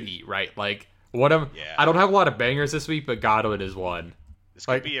Godwin should eat, right? Like I don't have a lot of bangers this week, but Godwin is one. This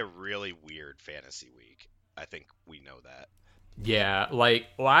could be a really weird fantasy week. I think we know that. Yeah, like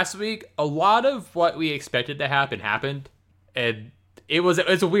last week, a lot of what we expected to happen happened, and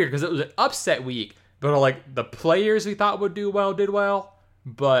it's weird because it was an upset week. But like the players we thought would do well did well,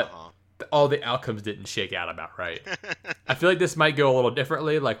 but all the outcomes didn't shake out about right. I feel like this might go a little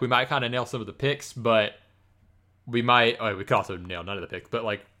differently. Like we might kind of nail some of the picks, but we could also nail none of the picks. But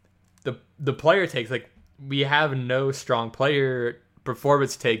like the player takes, like we have no strong player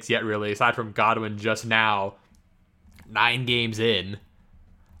performance takes yet, really, aside from Godwin just now, 9 games in.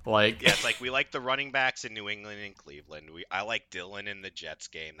 Like, yeah, it's like we like the running backs in New England and Cleveland. I like Dylan in the Jets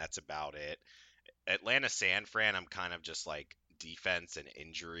game. That's about it. Atlanta San Fran, I'm kind of just like defense and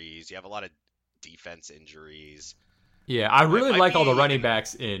injuries. You have a lot of defense injuries. Yeah, I really like all the running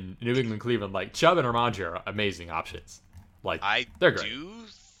backs in New England, Cleveland. Like Chubb and Ramondre are amazing options. Like they're great. I do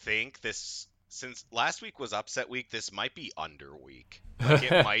think since last week was upset week, this might be under week. Like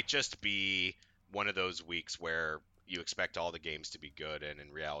it might just be one of those weeks where you expect all the games to be good, and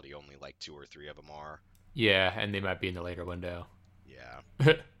in reality, only like 2 or 3 of them are. Yeah, and they might be in the later window. Yeah.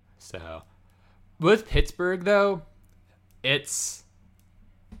 So, with Pittsburgh though, they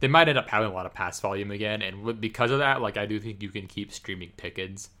might end up having a lot of pass volume again, and because of that, like I do think you can keep streaming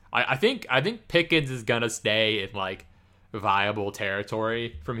Pickens. I think Pickens is gonna stay in like viable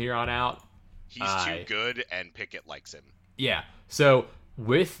territory from here on out. He's too good, and Pickett likes him. Yeah. So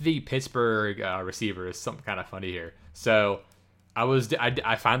with the Pittsburgh receivers, something kind of funny here. So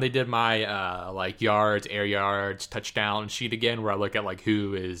I finally did my like yards, air yards, touchdown sheet again, where I look at like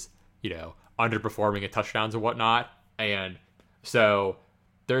who is underperforming at touchdowns and whatnot. And so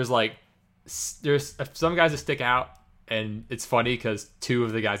there's some guys that stick out, and it's funny because 2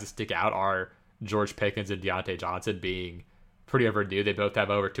 of the guys that stick out are George Pickens and Deontay Johnson being pretty overdue. They both have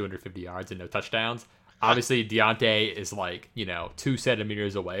over 250 yards and no touchdowns. Obviously, Deontay is like 2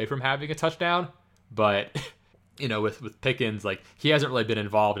 centimeters away from having a touchdown, but with Pickens, like he hasn't really been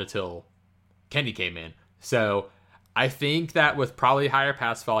involved until Kenny came in. So I think that with probably higher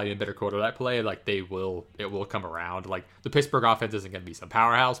pass volume and better quarterback play, like it will come around. Like the Pittsburgh offense isn't going to be some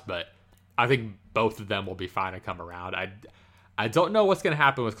powerhouse, but I think both of them will be fine and come around. I don't know what's going to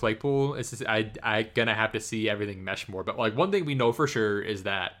happen with Claypool. It's just I'm going to have to see everything mesh more. But like one thing we know for sure is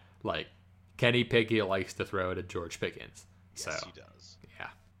that like Kenny Pickett likes to throw to George Pickens. Yes, he does. Yeah.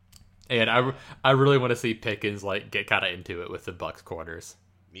 And I really want to see Pickens like get kind of into it with the Bucks corners.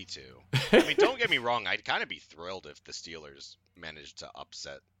 Me too. I mean, don't get me wrong. I'd kind of be thrilled if the Steelers managed to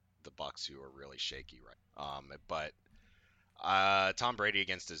upset the Bucks, who are really shaky right. But Tom Brady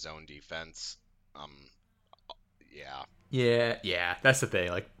against his own defense. Yeah. Yeah, that's the thing.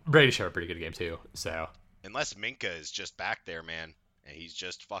 Like Brady showed a pretty good game too. So Unless Minka is just back there, man, and he's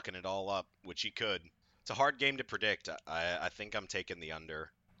just fucking it all up, which he could. It's a hard game to predict. I think I'm taking the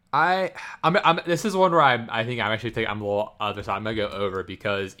under. I'm this is one where I think I'm a little other side. I'm gonna go over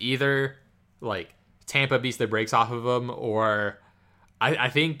because either like Tampa beats the brakes off of them, or I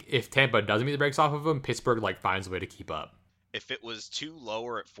think if Tampa doesn't beat the brakes off of them, Pittsburgh like finds a way to keep up. If it was too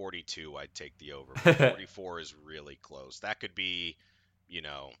lower at 42, I'd take the over. But 44 is really close. That could be,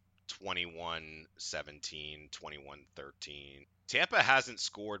 21-17, 21-13. Tampa hasn't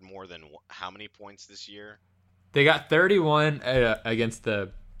scored more than how many points this year? They got 31 against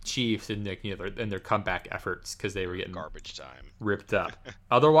the Chiefs in their comeback efforts because they were getting garbage time ripped up.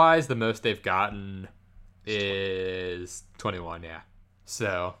 Otherwise, the most they've gotten is 21. Yeah,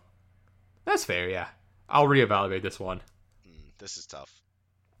 so that's fair. Yeah, I'll reevaluate this one. This is tough.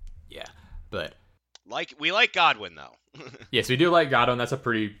 Yeah, but we like Godwin though. Yes, we do like Godwin. That's a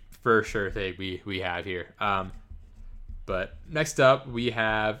pretty for sure thing we have here. But next up we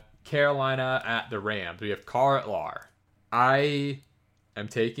have Carolina at the Rams. We have Carr at Lar. I am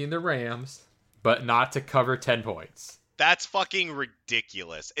taking the Rams, but not to cover 10 points. That's fucking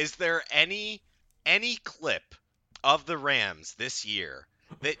ridiculous. Is there any clip of the Rams this year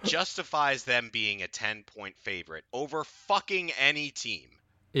that justifies them being a 10-point favorite over fucking any team?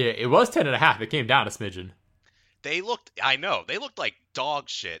 Yeah, it was 10.5. It came down a smidgen. They looked like dog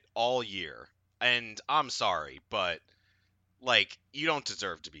shit all year. And I'm sorry, but like, you don't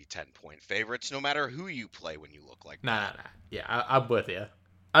deserve to be 10-point favorites no matter who you play when you look like that. Nah. Yeah, I'm with you.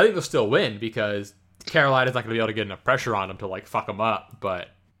 I think they'll still win because Carolina's not going to be able to get enough pressure on them to like fuck them up, but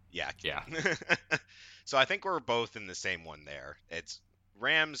yeah. Yeah. So I think we're both in the same one there. It's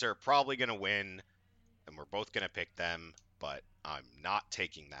Rams are probably going to win, and we're both going to pick them, but I'm not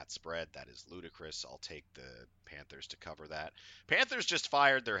taking that spread. That is ludicrous. I'll take the Panthers to cover that. Panthers just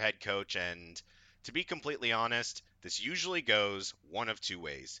fired their head coach, and to be completely honest, this usually goes one of two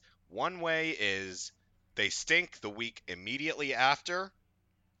ways. One way is they stink the week immediately after,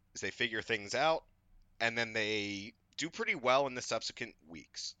 as they figure things out, and then they do pretty well in the subsequent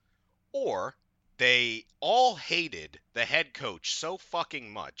weeks. Or they all hated the head coach so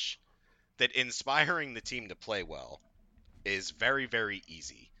fucking much that inspiring the team to play well is very, very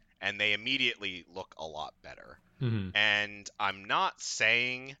easy, and they immediately look a lot better. Mm-hmm. And I'm not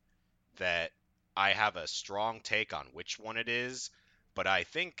saying that I have a strong take on which one it is, but I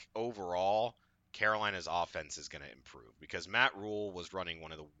think overall Carolina's offense is going to improve because Matt Rule was running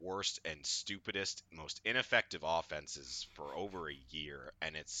one of the worst and stupidest, most ineffective offenses for over a year,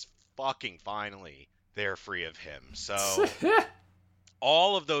 and it's fucking finally they're free of him. So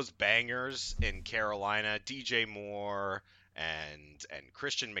all of those bangers in Carolina, DJ Moore and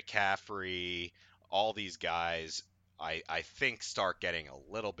Christian McCaffrey, all these guys, I think start getting a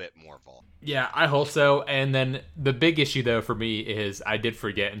little bit more volume. Yeah, I hope so. And then the big issue though for me is I did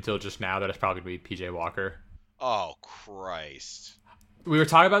forget until just now that it's probably going to be PJ Walker. Oh Christ. We were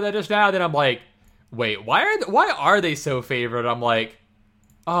talking about that just now, then I'm like, wait, why are they so favored? I'm like,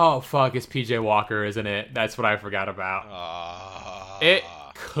 oh fuck, it's PJ Walker, isn't it? That's what I forgot about. It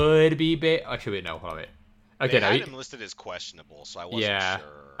could be actually wait, no, hold on, wait. Okay, they had him listed as questionable, so I wasn't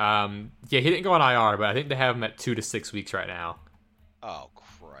sure. He didn't go on IR, but I think they have him at 2 to 6 weeks right now. Oh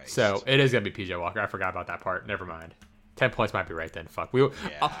Christ. So it is gonna be PJ Walker. I forgot about that part. Never mind. 10 points might be right then. Fuck.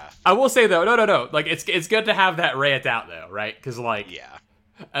 Yeah. I will say though, no. Like it's good to have that rant out though, right? Because like, yeah,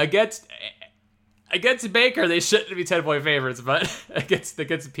 against Baker, they shouldn't be 10-point favorites, but against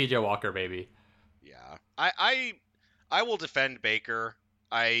PJ Walker, baby. Yeah, I will defend Baker.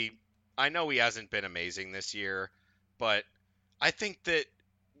 I know he hasn't been amazing this year, but I think that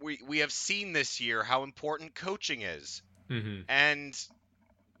we have seen this year how important coaching is. Mm-hmm. And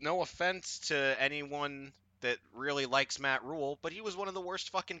no offense to anyone that really likes Matt Rule, but he was one of the worst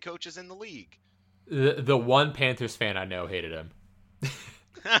fucking coaches in the league. The one Panthers fan I know hated him.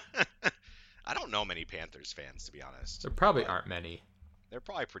 I don't know many Panthers fans, to be honest. There probably aren't many. They're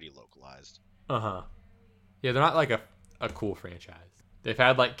probably pretty localized. Uh-huh. Yeah, they're not like a cool franchise. They've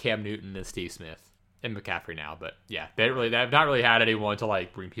had like Cam Newton and Steve Smith and McCaffrey now, but yeah, they've not really had anyone to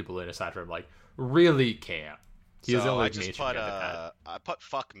like bring people in aside from like really Cam. He was the only I put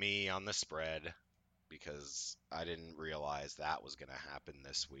fuck me on the spread because I didn't realize that was gonna happen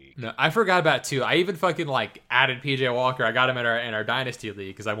this week. No, I forgot about it too. I even fucking like added PJ Walker. I got him in our dynasty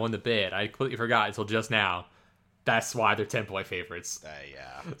league because I won the bid. I completely forgot until just now. That's why they're 10-point favorites.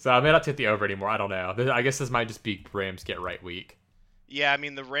 Yeah. So I may not take the over anymore. I don't know. I guess this might just be Rams get right week. Yeah, I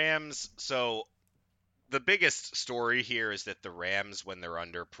mean the Rams. So the biggest story here is that the Rams, when they're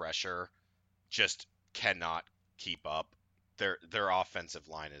under pressure, just cannot keep up. their offensive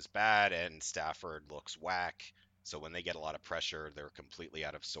line is bad and Stafford looks whack. So when they get a lot of pressure, they're completely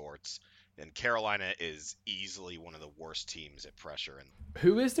out of sorts. And Carolina is easily one of the worst teams at pressure. And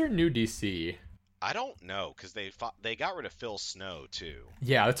Who is their new DC? I don't know because they got rid of Phil Snow too.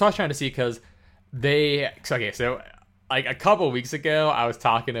 Yeah, that's what I was trying to see because so like a couple of weeks ago, I was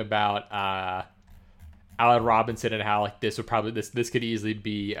talking about Allen Robinson and how like this could easily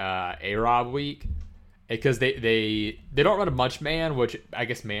be A-Rob week because they don't run a bunch man, which I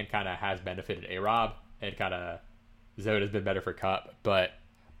guess man kind of has benefited A-Rob and kind of Zone has been better for Cup. But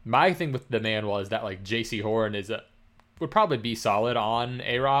my thing with the man was that like J.C. Horn would probably be solid on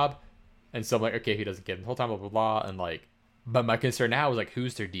A-Rob, and so I'm like, okay, if he doesn't get him the whole time, blah blah blah, and like, but my concern now is like,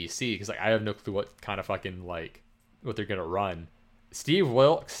 who's their DC? Because like I have no clue what kind of fucking like what they're gonna run. Steve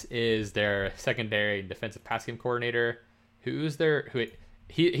Wilkes is their secondary defensive pass game coordinator. He's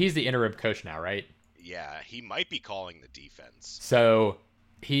the interim coach now, right? Yeah, he might be calling the defense. So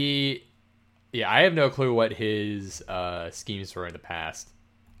I have no clue what his schemes were in the past.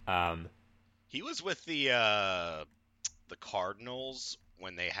 He was with the Cardinals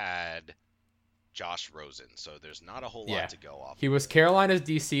when they had Josh Rosen, so there's not a whole lot to go off. He was Carolina's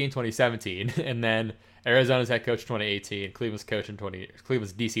DC in 2017, and then Arizona's head coach in 2018, Cleveland's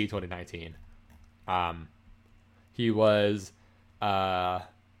DC in 2019. He was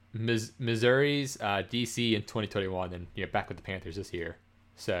Missouri's DC in 2021, and back with the Panthers this year.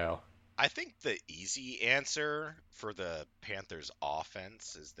 So I think the easy answer for the Panthers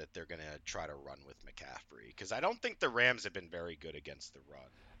offense is that they're going to try to run with McCaffrey because I don't think the Rams have been very good against the run.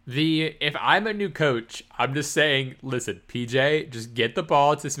 If I'm a new coach, I'm just saying, listen, PJ, just get the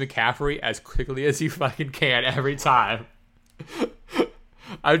ball to McCaffrey as quickly as you fucking can every time.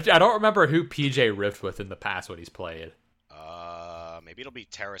 I don't remember who PJ riffed with in the past when he's played. Maybe it'll be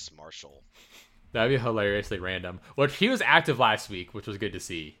Terrace Marshall. That'd be hilariously random. Which he was active last week, which was good to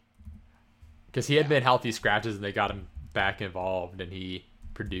see. Because he had been healthy scratches and they got him back involved and he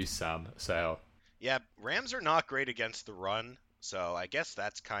produced some. So yeah, Rams are not great against the run. So I guess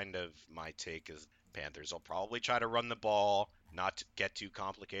that's kind of my take is Panthers will probably try to run the ball, not get too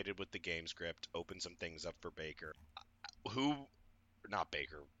complicated with the game script, open some things up for Baker. Not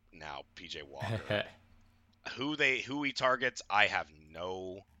Baker, now PJ Walker. Who he targets, I have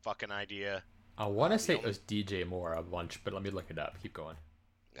no fucking idea. I want to say it was DJ Moore a bunch, but let me look it up. Keep going.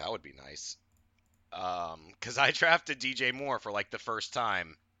 That would be nice. Because I drafted DJ Moore for like the first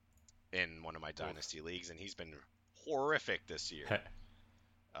time in one of my dynasty leagues, and he's been horrific this year,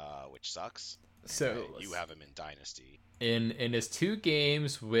 which sucks. So you have him in dynasty. In his 2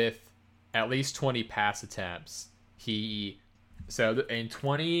 games with at least 20 pass attempts, in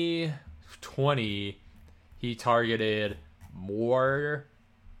 2020 he targeted Moore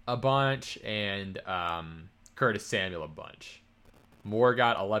a bunch and Curtis Samuel a bunch. Moore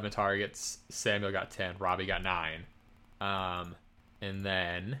got 11 targets, Samuel got 10, Robbie got 9. And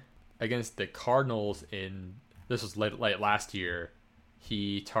then against the Cardinals this was late last year,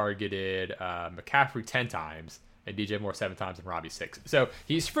 he targeted McCaffrey 10 times and DJ Moore 7 times and Robbie 6. So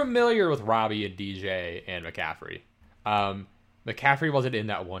he's familiar with Robbie and DJ and McCaffrey. McCaffrey wasn't in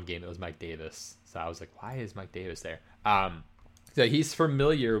that one game. It was Mike Davis. So I was like, why is Mike Davis there? So he's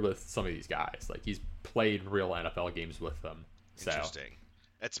familiar with some of these guys. Like he's played real NFL games with them. Interesting.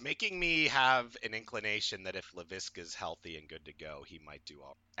 It's making me have an inclination that if Laviska's healthy and good to go, he might do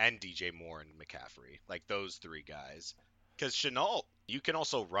all. And DJ Moore and McCaffrey, like those 3 guys. Because Shenault, you can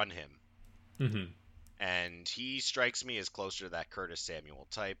also run him. Mm-hmm. And he strikes me as closer to that Curtis Samuel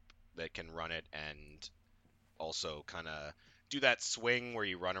type that can run it and also kind of do that swing where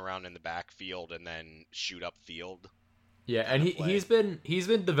you run around in the backfield and then shoot up field. Yeah, and he's been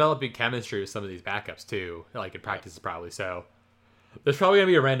developing chemistry with some of these backups too, like in practice probably. So there's probably gonna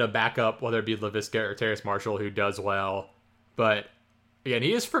be a random backup, whether it be Laviska or Terrace Marshall, who does well. But again,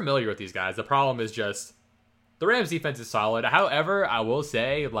 he is familiar with these guys. The problem is just the Rams defense is solid. However, I will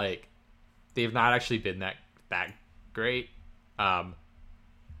say like they've not actually been that great.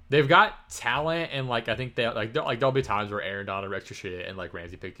 They've got talent, and like I think there'll be times where Aaron Donald extra shit and like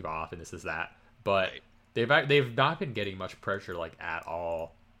Ramsey picked him off, and this is that. But they've not been getting much pressure like at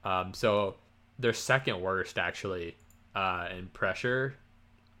all. So they're second worst actually in pressure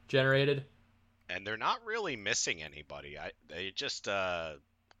generated. And they're not really missing anybody. They just they're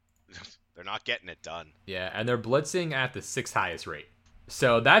not getting it done. Yeah, and they're blitzing at the 6th highest rate.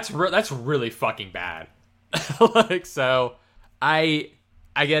 So that's really fucking bad. Like so, I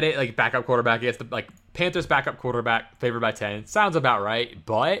get it. Like backup quarterback against the Panthers backup quarterback favored by 10 sounds about right,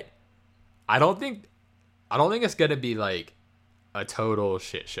 but I don't think it's gonna be like a total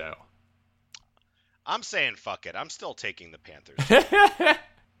shit show. I'm saying fuck it. I'm still taking the Panthers.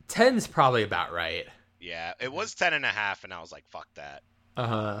 10's probably about right. Yeah, it was 10.5, and I was like, fuck that.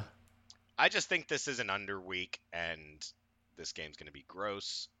 Uh-huh. I just think this is an under week, and this game's going to be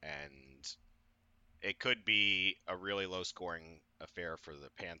gross, and it could be a really low-scoring affair for the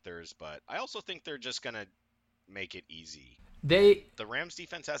Panthers, but I also think they're just going to make it easy. The Rams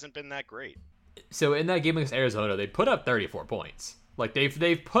defense hasn't been that great. So in that game against Arizona, they put up 34 points. Like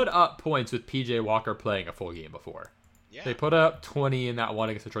they've put up points with PJ Walker playing a full game before. Yeah. They put up 20 in that one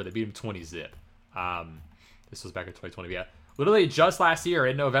against Detroit. They beat him 20 zip. This was back in 2020. Yeah, literally just last year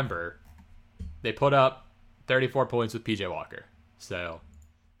in November, they put up 34 points with PJ Walker. So.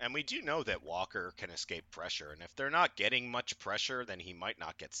 And we do know that Walker can escape pressure, and if they're not getting much pressure, then he might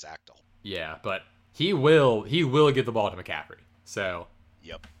not get sacked a whole. Yeah, but he will give the ball to McCaffrey. So.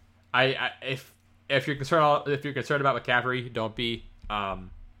 Yep. If you're concerned about McCaffrey, don't be.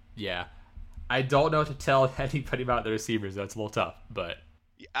 Yeah, I don't know what to tell anybody about the receivers. That's a little tough, but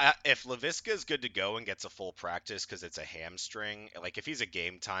if Laviska is good to go and gets a full practice because it's a hamstring, like if he's a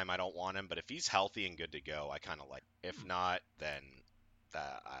game time, I don't want him. But if he's healthy and good to go, I kind of like. If not, then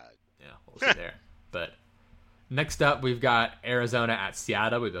yeah, we'll see there. But next up, we've got Arizona at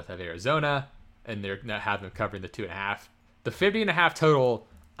Seattle. We both have Arizona, and they're not having them covering the 2.5. The 50.5 total,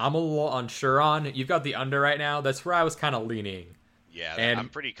 I'm a little unsure on. You've got the under right now. That's where I was kind of leaning. Yeah, and I'm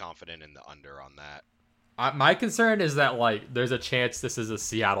pretty confident in the under on that. My concern is that like there's a chance this is a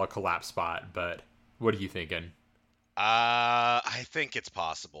Seattle collapse spot. But what are you thinking? I think it's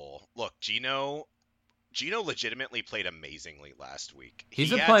possible. Look, Gino legitimately played amazingly last week. He's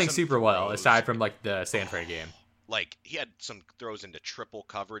been playing super well, aside from like the San Fran game. Like he had some throws into triple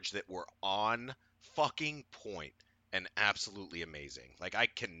coverage that were on fucking point and absolutely amazing. Like I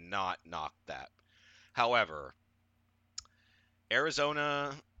cannot knock that. However,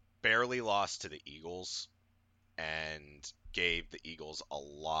 Arizona barely lost to the Eagles and gave the Eagles a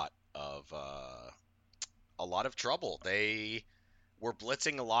lot of trouble. They were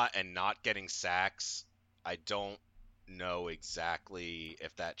blitzing a lot and not getting sacks. I don't know exactly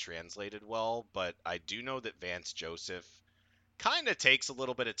if that translated well, but I do know that Vance Joseph kind of takes a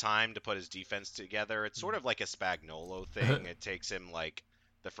little bit of time to put his defense together. It's sort of like a Spagnuolo thing. It takes him like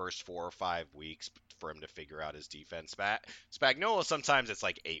the first 4 or 5 weeks for him to figure out his defense. Spagnuolo, sometimes it's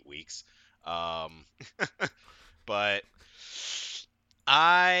like 8 weeks. But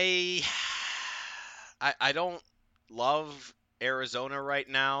I don't love Arizona right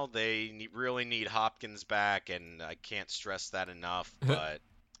now. They really need Hopkins back, and I can't stress that enough. But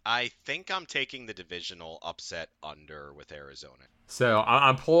I think I'm taking the divisional upset under with Arizona. So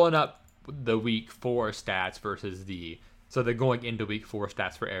I'm pulling up the week 4 stats so they're going into week 4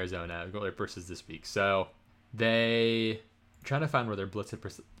 stats for Arizona versus this week. So I'm trying to find where their blitz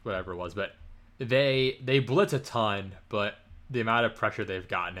whatever it was, but they blitz a ton, but the amount of pressure they've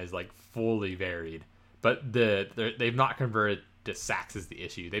gotten has like fully varied. But they've not converted to sacks is the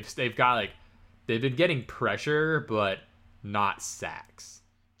issue. They've been getting pressure, but not sacks.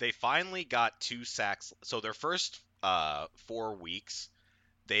 They finally got 2 sacks. So their first 4 weeks,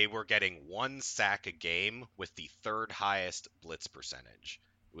 they were getting 1 sack a game with the 3rd highest blitz percentage.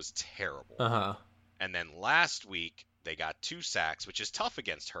 It was terrible. Uh-huh. And then last week, they got 2 sacks, which is tough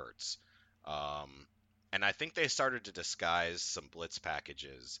against Hurts. And I think they started to disguise some blitz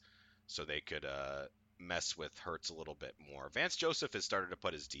packages so they could mess with Hurts a little bit more. Vance Joseph has started to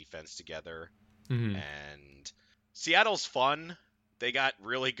put his defense together. Mm-hmm. And Seattle's fun. They got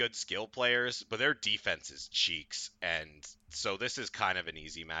really good skill players, but their defense is cheeks, and so this is kind of an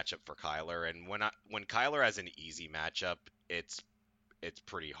easy matchup for Kyler. And when Kyler has an easy matchup, it's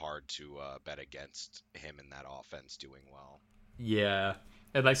pretty hard to bet against him in that offense doing well. Yeah,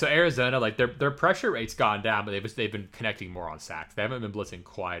 and like so Arizona, like their pressure rate's gone down, but they've been connecting more on sacks. They haven't been blitzing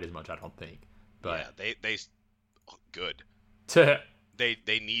quite as much, I don't think. But yeah, they good.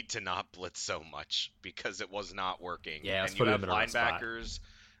 They need to not blitz so much because it was not working. Yeah, and you have linebackers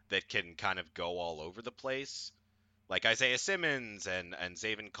that can kind of go all over the place, like Isaiah Simmons and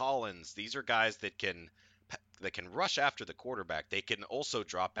Zaven Collins. These are guys that can rush after the quarterback. They can also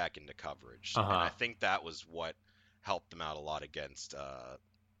drop back into coverage. Uh-huh. And I think that was what helped them out a lot against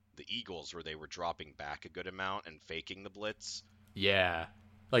the Eagles, where they were dropping back a good amount and faking the blitz. Yeah,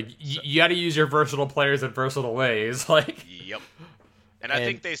 like you got to use your versatile players in versatile ways. Like, yep. And I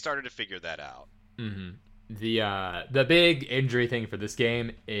think they started to figure that out. Mm-hmm. The big injury thing for this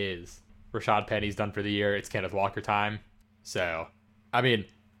game is Rashad Penny's done for the year. It's Kenneth Walker time. So, I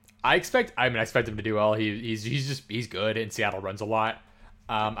expect him to do well. He's good, and Seattle runs a lot.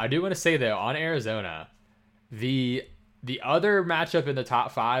 I do want to say though, on Arizona, the other matchup in the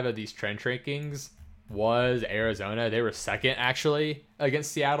top 5 of these trench rankings was Arizona. They were second actually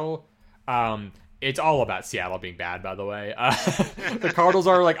against Seattle. It's all about Seattle being bad, by the way. The Cardinals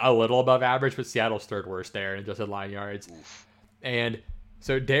are like a little above average, but Seattle's third worst there in adjusted line yards. Oof. And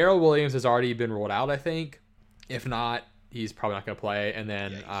so Darrell Williams has already been ruled out, I think. If not, he's probably not going to play. And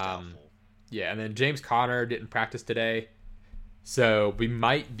then, Yeah, he's doubtful. and then James Conner didn't practice today. So we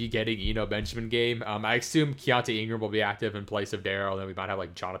might be getting Eno Benjamin game. I assume Keontae Ingram will be active in place of Darrell, and then we might have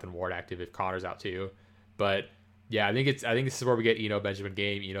like Jonathan Ward active if Connor's out too. But yeah, I think this is where we get Eno Benjamin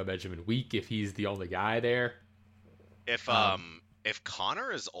game, Eno Benjamin week if he's the only guy there. If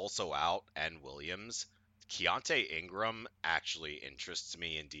Connor is also out and Williams, Keontae Ingram actually interests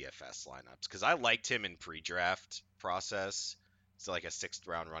me in DFS lineups because I liked him in pre-draft process. It's like a 6th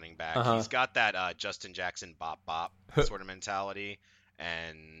round running back. Uh-huh. He's got that Justin Jackson bop sort of mentality,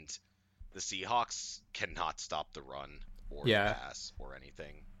 and the Seahawks cannot stop the run or the pass or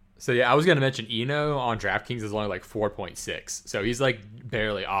anything. So yeah, I was gonna mention Eno on DraftKings is only like 4.6, so he's like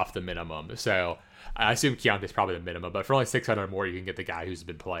barely off the minimum. So I assume Keontae's probably the minimum, but for only 600 more, you can get the guy who's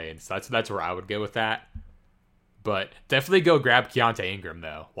been playing. So that's where I would go with that. But definitely go grab Keontae Ingram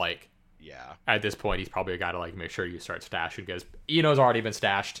though. Like, yeah, at this point, he's probably a guy to like make sure you start stashing because Eno's already been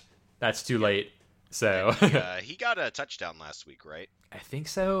stashed. That's too late. So he got a touchdown last week, right? I think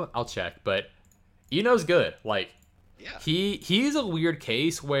so. I'll check, but Eno's good. Like, yeah, he's a weird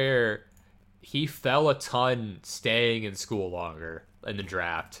case where he fell a ton staying in school longer in the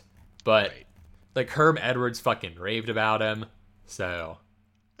draft, but right. like Herm Edwards fucking raved about him. So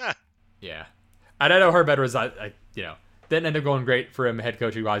yeah, I don't know Herm Edwards. I didn't end up going great for him head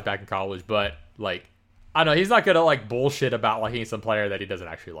coaching wise back in college, but like I don't know, he's not gonna like bullshit about liking some player that he doesn't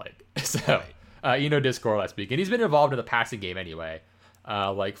actually like. So Eno did score last week, and he's been involved in the passing game anyway.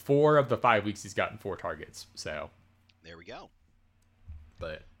 Like 4 of the 5 weeks he's gotten 4 targets. So there we go.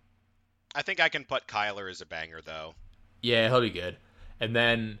 But I think I can put Kyler as a banger though. yeah, he'll be good. And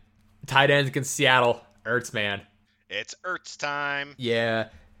then tight ends against Seattle, Ertz, man. It's Ertz time. Yeah.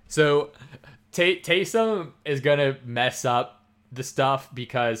 So Taysom is gonna mess up the stuff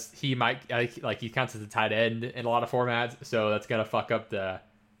because he might like he counts as a tight end in a lot of formats, so that's gonna fuck up the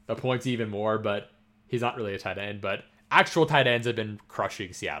points even more. But he's not really a tight end. But actual tight ends have been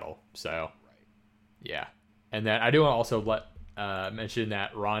crushing Seattle. So yeah. And then I do want to also mention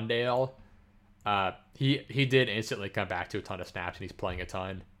that Rondale, he did instantly come back to a ton of snaps and he's playing a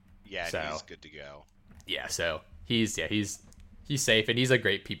ton. Yeah, so, he's good to go. Yeah, so he's safe and he's a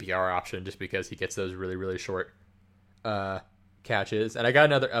great PPR option just because he gets those really, really short catches. And I got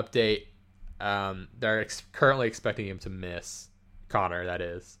another update. They're currently expecting him to miss Connor, that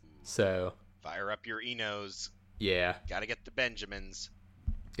is. So fire up your Enos. Yeah. Gotta get the Benjamins.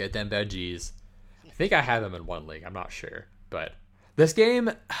 Get them veggies. I think I have him in one league. I'm not sure. But this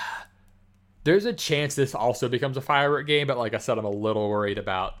game, there's a chance this also becomes a firework game. But like I said, I'm a little worried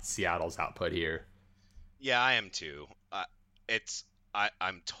about Seattle's output here. Yeah, I am too.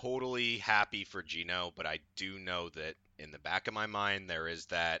 I'm totally happy for Geno, but I do know that in the back of my mind there is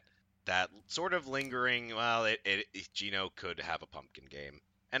that sort of lingering. Well, Geno could have a pumpkin game,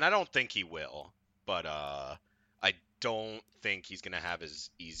 and I don't think he will. But I don't think he's gonna have as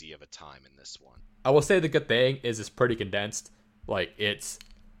easy of a time in this one. I will say the good thing is it's pretty condensed. Like it's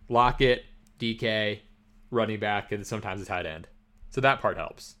Lockett, DK, running back, and sometimes a tight end. So that part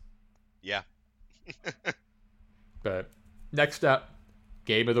helps. Yeah. But next up,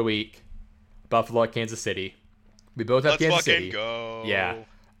 game of the week, Buffalo at Kansas City. We both have Kansas City. Let's fucking go. Yeah.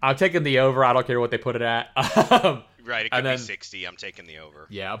 I'm taking the over. I don't care what they put it at. Right, it could be 60. I'm taking the over.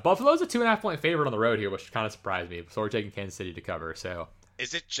 Yeah, Buffalo's a 2.5-point favorite on the road here, which kind of surprised me. So we're taking Kansas City to cover. So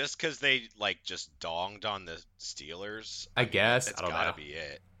is it just because they just donged on the Steelers? I guess. That's I don't know. gotta be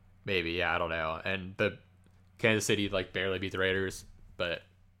it. Maybe, yeah, I don't know. And the Kansas City barely beat the Raiders, but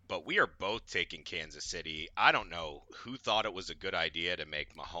we are both taking Kansas City. I don't know who thought it was a good idea to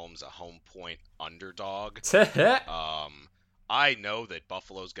make Mahomes a home point underdog. I know that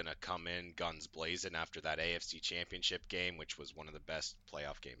Buffalo's going to come in guns blazing after that AFC Championship game, which was one of the best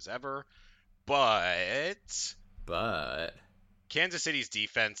playoff games ever. But Kansas City's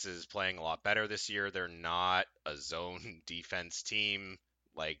defense is playing a lot better this year. They're not a zone defense team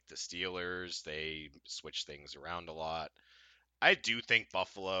like the Steelers. They switch things around a lot. I do think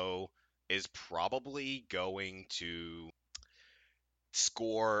Buffalo is probably going to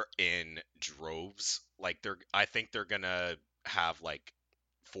score in droves. I think they're going to have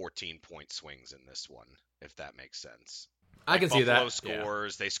 14-point swings in this one, if that makes sense. I can see that. Buffalo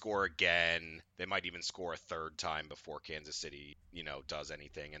scores, they score again. They might even score a third time before Kansas City, does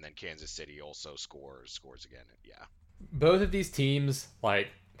anything, and then Kansas City also scores again. Yeah. Both of these teams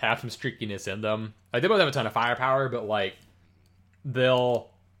have some streakiness in them. Like, they both have a ton of firepower, but like they'll,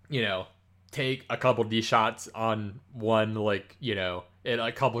 take a couple D shots on one, like, in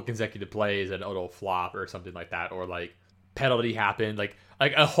a couple of consecutive plays and it'll flop or something like that, or like penalty happened, like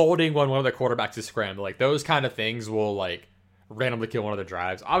a holding when one of the quarterbacks is scrambled. Like, those kind of things will like randomly kill one of the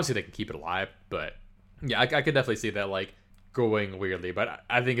drives. Obviously, they can keep it alive, but yeah, I could definitely see that like going weirdly. But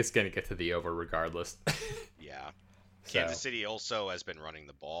I think it's gonna get to the over regardless. Yeah, So, Kansas City also has been running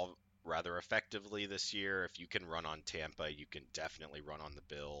the ball rather effectively this year. If you can run on Tampa, you can definitely run on the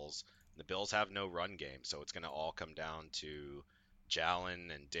Bills. The Bills have no run game, so it's going to all come down to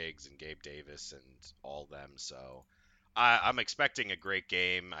Jalen and Diggs and Gabe Davis and all them. So I'm expecting a great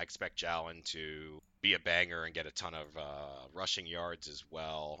game. I expect Jalen to be a banger and get a ton of rushing yards as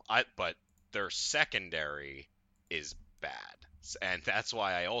well. But their secondary is bad, and that's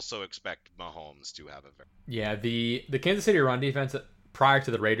why I also expect Mahomes to have a very... yeah, the Kansas City run defense prior to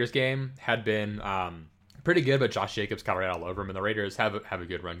the Raiders game had been pretty good, but Josh Jacobs got right all over him, and the Raiders have a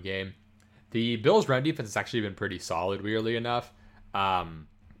good run game. The Bills' run defense has actually been pretty solid, weirdly enough.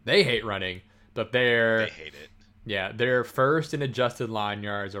 They hate running, but They hate it. yeah, they're first in adjusted line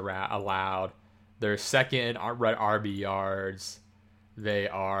yards allowed. They're second in RB yards. They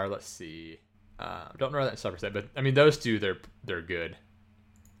are, let's see, don't know that subset, but I mean those two, they're good.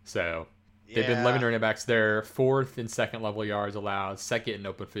 So they've been limiting running backs. They're fourth in second level yards allowed, second in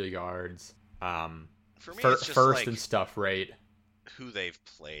open field yards. For me, it's just first like in stuff rate. who they've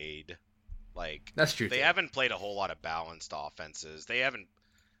played. Like, That's true. they too. haven't played a whole lot of balanced offenses. They haven't,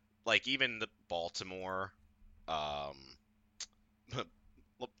 like, even the Baltimore.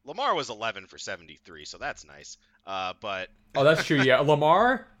 Lamar was 11 for 73, so that's nice. But Oh, that's true. Yeah,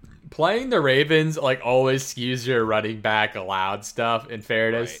 Lamar playing the Ravens like always skews your running back allowed stuff. In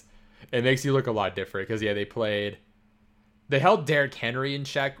fairness, it makes you look a lot different because they held Derrick Henry in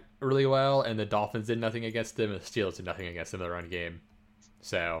check really well, and the Dolphins did nothing against them, and the Steelers did nothing against them in the run game.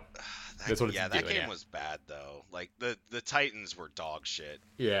 So that's what it's that doing, game yeah. was bad though. Like, the Titans were dog shit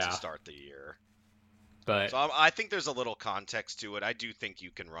Yeah, to start the year. but So I think there's a little context to it. I do think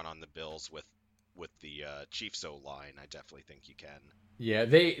you can run on the Bills with the Chiefs O-line. I definitely think you can. yeah,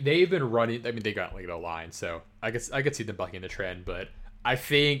 they've been running. I mean, they got like the line, so I could see them bucking the trend. But I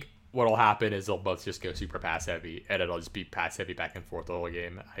think what'll happen is they'll both just go super pass heavy, and it'll just be pass heavy back and forth the whole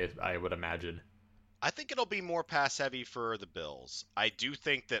game. I would imagine. I think it'll be more pass heavy for the Bills. I do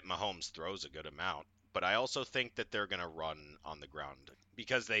think that Mahomes throws a good amount, but I also think that they're going to run on the ground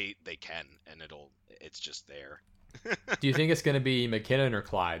because they can, and it's just there. Do you think it's going to be McKinnon or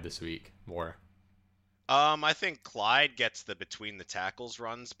Clyde this week more? I think Clyde gets the between the tackles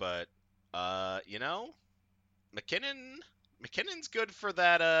runs, but McKinnon's good for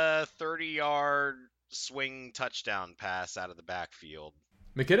that 30-yard swing touchdown pass out of the backfield.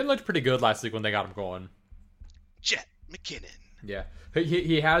 McKinnon looked pretty good last week when they got him going. Jet McKinnon. Yeah,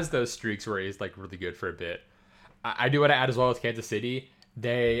 he has those streaks where he's like really good for a bit. I do want to add as well with Kansas City.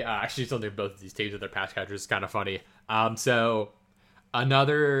 They actually something both of these teams with their pass catchers is kind of funny. So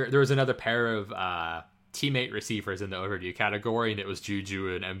there was another pair of teammate receivers in the overdue category, and it was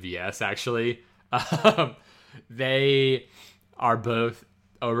Juju and MVS actually. They are both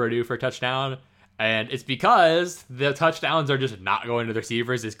overdue for a touchdown, and it's because the touchdowns are just not going to the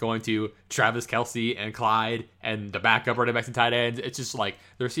receivers. It's going to Travis Kelce and Clyde and the backup running backs and tight ends. It's just like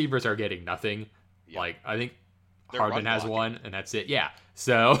the receivers are getting nothing. Yeah. Like, I think They're Hardman run has blocking. one, and that's it. Yeah.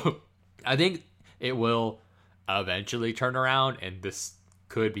 So I think it will eventually turn around, and this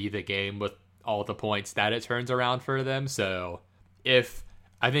could be the game with all the points that it turns around for them. So if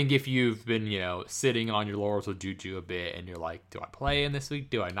you've been, sitting on your laurels with Juju a bit and you're like, do I play him this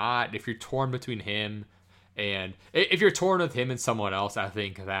week? Do I not? If you're torn between him and if you're torn with him and someone else, I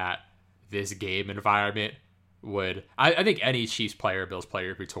think that this game environment would, I think any Chiefs player, Bills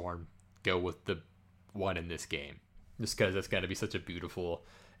player, if you're torn, go with the one in this game just because it's going to be such a beautiful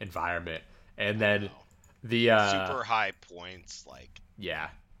environment. And then the super high points, like, yeah.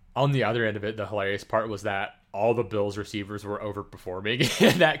 On the other end of it, the hilarious part was that all the Bills receivers were overperforming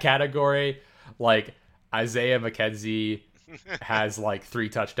in that category. Like, Isaiah McKenzie has like 3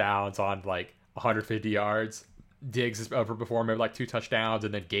 touchdowns on like 150 yards. Diggs is overperforming like 2 touchdowns,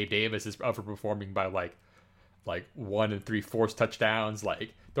 and then Gabe Davis is overperforming by like 1 3/4 touchdowns.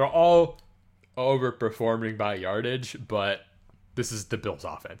 Like, they're all overperforming by yardage, but this is the Bills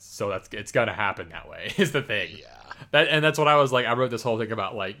offense, so it's gonna happen that way. Is the thing. yeah. That's what I was like. I wrote this whole thing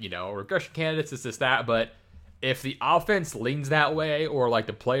about like, regression candidates, this, that. But if the offense leans that way, or like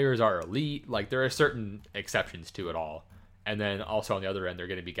the players are elite, like there are certain exceptions to it all. And then also on the other end, they're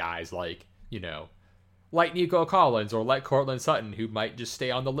going to be guys like, like Nico Collins or like Cortland Sutton, who might just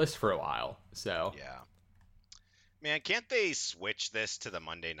stay on the list for a while. So Yeah. Man, can't they switch this to the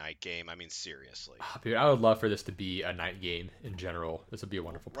Monday night game? I mean, seriously. dude, I would love for this to be a night game in general. This would be a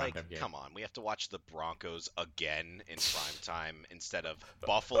wonderful primetime game. Come on, we have to watch the Broncos again in prime time instead of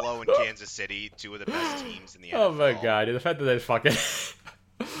Buffalo and Kansas City, two of the best teams in the NFL. Oh my god, dude, the fact that they fucking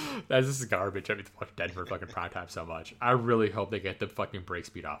this is garbage. I mean, fucking Denver fucking primetime so much. I really hope they get the fucking break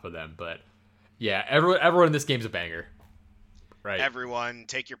speed off of them. But yeah, everyone in this game's a banger, right? Everyone,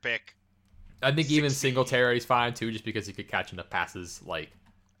 take your pick. I think even 60. Singletary's fine too, just because he could catch enough passes. Like,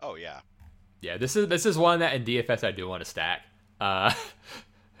 oh yeah, this is one that in DFS I do want to stack.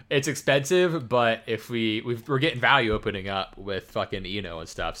 It's expensive, but if we're getting value opening up with fucking Eno and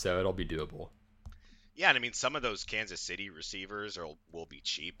stuff, so it'll be doable. Yeah, and I mean some of those Kansas City receivers will be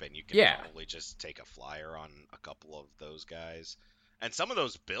cheap, and you can probably just take a flyer on a couple of those guys, and some of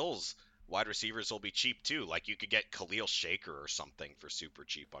those Bills wide receivers will be cheap too. Like you could get Khalil Shaker or something for super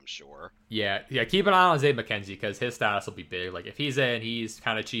cheap, I'm sure. Yeah. Keep an eye on Zay McKenzie because his status will be big. Like if he's in, he's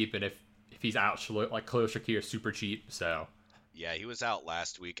kind of cheap, and if he's out, like Khalil Shakir, super cheap. So. Yeah, he was out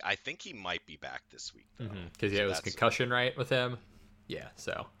last week. I think he might be back this week though. Because it was concussion, right, with him. Yeah.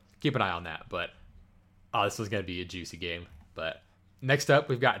 So keep an eye on that. But this is gonna be a juicy game. But next up,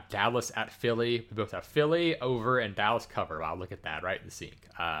 we've got Dallas at Philly. We both have Philly over and Dallas cover. Wow, look at that, right in the sync.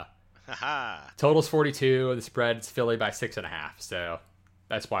 Total's 42. The spread's Philly by 6.5. So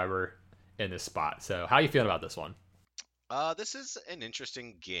that's why we're in this spot. So how you feeling about this one? This is an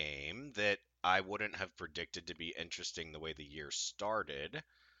interesting game that I wouldn't have predicted to be interesting the way the year started.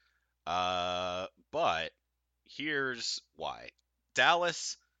 But here's why.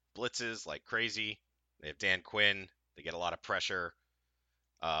 Dallas blitzes like crazy. They have Dan Quinn. They get a lot of pressure.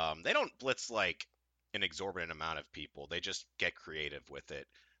 They don't blitz like an exorbitant amount of people. They just get creative with it.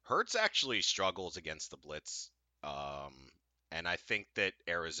 Hurts actually struggles against the blitz, and I think that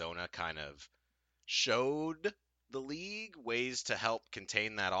Arizona kind of showed the league ways to help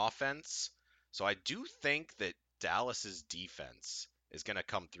contain that offense. So I do think that Dallas's defense is going to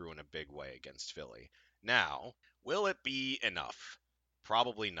come through in a big way against Philly. Now, will it be enough?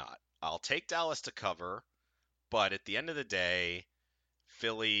 Probably not. I'll take Dallas to cover, but at the end of the day,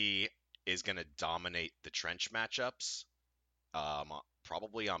 Philly is going to dominate the trench matchups.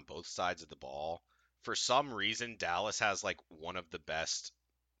 Probably on both sides of the ball. For some reason, Dallas has like one of the best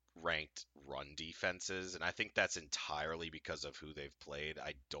ranked run defenses, and I think that's entirely because of who they've played.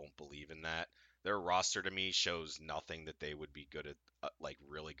 I don't believe in that. Their roster to me shows nothing that they would be good at, like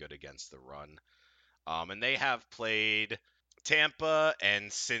really good against the run. And they have played Tampa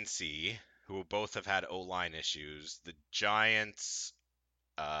and Cincy, who both have had O-line issues. The Giants,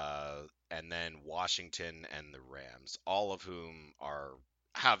 and then Washington and the Rams, all of whom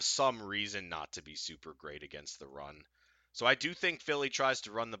have some reason not to be super great against the run. So I do think Philly tries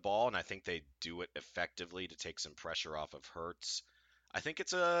to run the ball, and I think they do it effectively to take some pressure off of Hurts. I think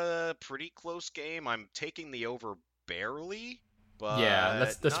it's a pretty close game. I'm taking the over barely, but yeah,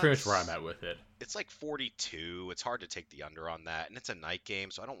 that's pretty much where I'm at with it. It's like 42. It's hard to take the under on that, and it's a night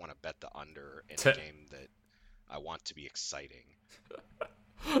game, so I don't want to bet the under in a game that I want to be exciting.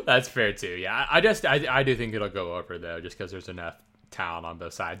 That's fair too. Yeah, I do think it'll go over though, just because there's enough talent on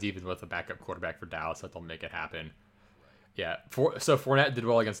both sides, even with a backup quarterback for Dallas, that they'll make it happen. Yeah. So Fournette did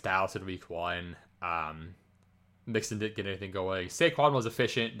well against Dallas in week 1. Mixon didn't get anything going. Saquon was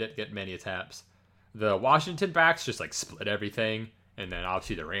efficient, didn't get many attempts. The Washington backs just like split everything, and then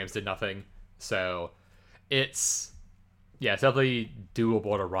obviously the Rams did nothing. So it's definitely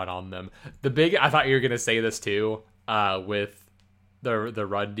doable to run on them. I thought you were gonna say this too, with the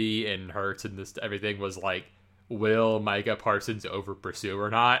run D and Hurts and this everything was like, will Micah Parsons over pursue or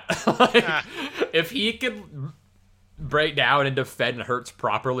not? If he can break down and defend Hurts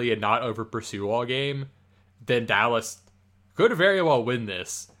properly and not over pursue all game, then Dallas could very well win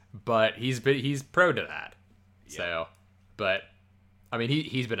this. But he's prone to that. Yeah. So, but I mean,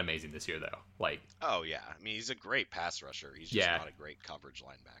 he's been amazing this year though. Like, oh yeah, I mean he's a great pass rusher. He's just not a great coverage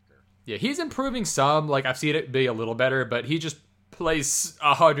linebacker. Yeah, he's improving some. Like I've seen it be a little better, but he just plays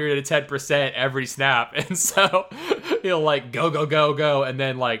 110% every snap, and so he'll like go, and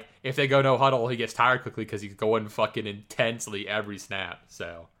then like if they go no huddle, he gets tired quickly because he's going fucking intensely every snap.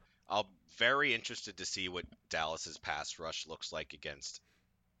 So I'm very interested to see what Dallas's pass rush looks like against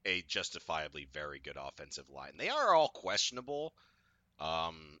a justifiably very good offensive line. They are all questionable,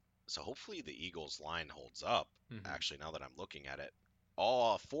 so hopefully the Eagles line holds up. Actually, now that I'm looking at it,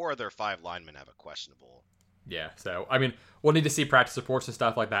 all 4 of their 5 linemen have a questionable. Yeah, so I mean, we'll need to see practice reports and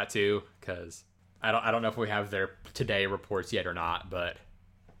stuff like that too, because I don't know if we have their today reports yet or not. But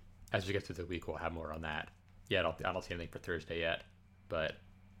as we get through the week, we'll have more on that. Yeah, I don't see anything for Thursday yet, but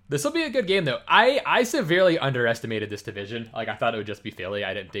this will be a good game though. I severely underestimated this division. Like I thought it would just be Philly.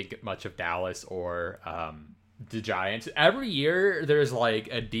 I didn't think much of Dallas or the Giants. Every year there's like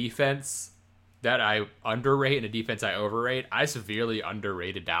a defense that I underrate and a defense I overrate. I severely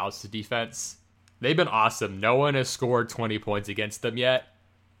underrated Dallas' defense. They've been awesome. No one has scored 20 points against them yet.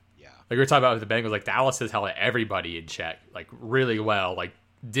 Yeah. Like we were talking about with the Bengals, like Dallas has held everybody in check, like really well. Like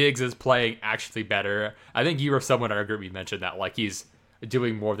Diggs is playing actually better. I think you or someone in our group you mentioned that like he's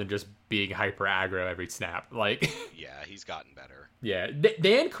doing more than just being hyper aggro every snap. Like Yeah, he's gotten better. Yeah,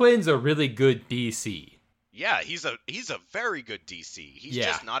 Dan Quinn's a really good DC. Yeah, he's a very good DC. He's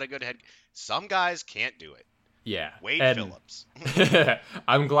just not a good head. Some guys can't do it. Yeah. Wade Phillips.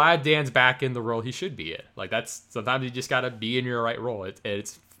 I'm glad Dan's back in the role he should be in. Like that's sometimes you just gotta be in your right role.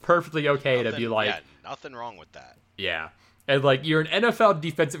 It's perfectly okay to be like, yeah, nothing wrong with that. Yeah. And like you're an NFL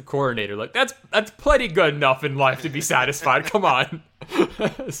defensive coordinator. Like that's plenty good enough in life to be satisfied. Come on.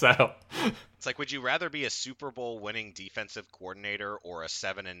 So it's like, would you rather be a Super Bowl winning defensive coordinator or a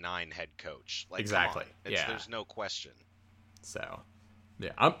 7-9 head coach? Like, exactly. Yeah. There's no question. So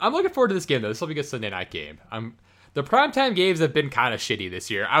yeah, I'm looking forward to this game though. This will be a good Sunday night game. The primetime games have been kind of shitty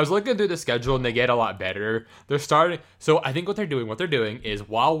this year. I was looking through the schedule and they get a lot better. They're starting. So I think what they're doing is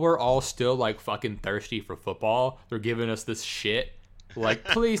while we're all still like fucking thirsty for football, they're giving us this shit. Like,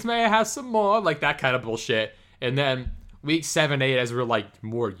 please may I have some more? Like that kind of bullshit. And then week 7, 8, as we're like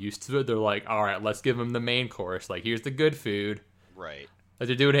more used to it, they're like, all right, let's give them the main course. Like, here's the good food. Right. Like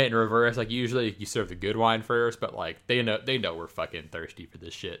they're doing it in reverse. Like usually you serve the good wine first, but like they know we're fucking thirsty for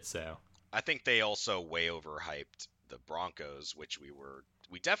this shit. So I think they also way overhyped the Broncos, which we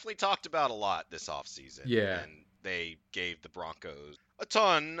definitely talked about a lot this offseason. Yeah. And they gave the Broncos a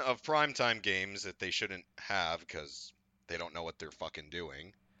ton of primetime games that they shouldn't have because they don't know what they're fucking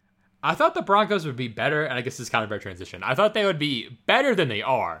doing. I thought the Broncos would be better, and I guess this is kind of a transition. I thought they would be better than they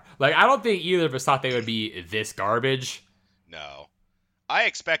are. Like, I don't think either of us thought they would be this garbage. No. I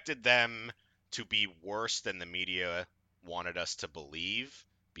expected them to be worse than the media wanted us to believe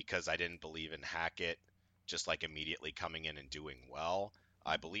because I didn't believe in Hackett just like immediately coming in and doing well.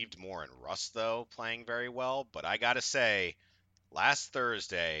 I believed more in Russ, though, playing very well. But I got to say, last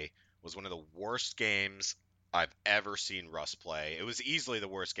Thursday was one of the worst games I've ever seen Russ play. It was easily the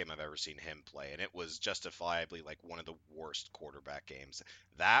worst game I've ever seen him play, and it was justifiably like one of the worst quarterback games.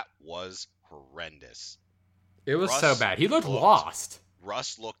 That was horrendous. It was so bad. He looked lost.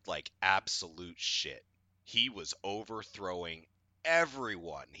 Russ looked like absolute shit. He was overthrowing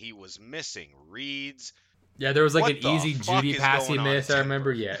everyone. He was missing reads. Yeah, there was like an easy Judy pass he missed. I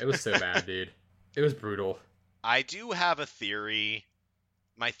remember. Yeah, it was so bad, dude. It was brutal. I do have a theory.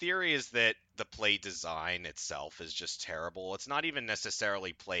 My theory is that the play design itself is just terrible. It's not even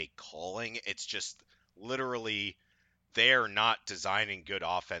necessarily play calling. It's just literally they're not designing good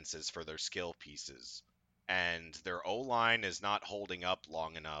offenses for their skill pieces. And their O-line is not holding up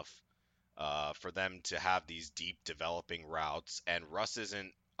long enough for them to have these deep developing routes. And Russ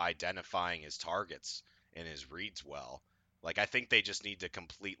isn't identifying his targets and his reads well. Like, I think they just need to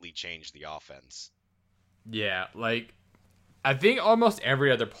completely change the offense. Yeah, like, I think almost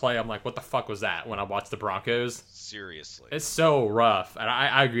every other play, I'm like, what the fuck was that when I watched the Broncos? Seriously. It's so rough. And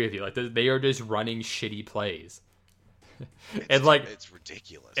I agree with you. Like, they are just running shitty plays. And like, it's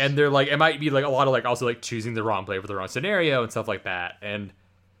ridiculous. And they're like, it might be like a lot of like also like choosing the wrong play for the wrong scenario and stuff like that. And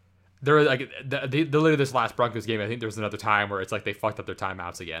they're like, literally this last Broncos game, I think there was another time where it's like they fucked up their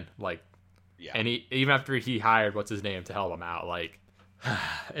timeouts again. Like, yeah. And even after he hired what's his name to help him out, like,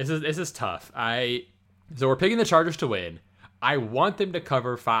 this is tough. So we're picking the Chargers to win. I want them to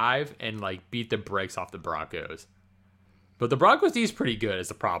cover 5 and like beat the brakes off the Broncos. But the Broncos D is pretty good is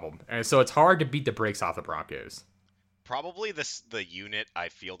the problem. And so it's hard to beat the brakes off the Broncos. Probably the unit I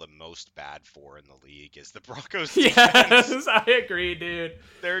feel the most bad for in the league is the Broncos defense. Yes, I agree, dude.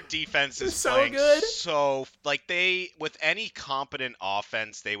 Their defense is so good. So, like, with any competent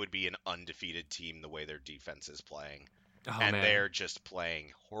offense, they would be an undefeated team the way their defense is playing. Oh, and man. They're just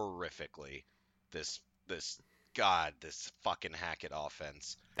playing horrifically. This fucking Hackett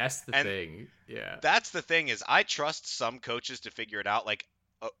offense. That's the thing. Yeah. That's the thing is I trust some coaches to figure it out.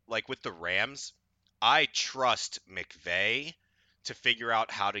 Like with the Rams, I trust McVay to figure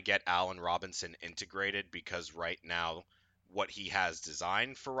out how to get Allen Robinson integrated because right now what he has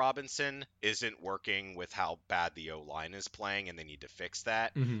designed for Robinson isn't working with how bad the O-line is playing, and they need to fix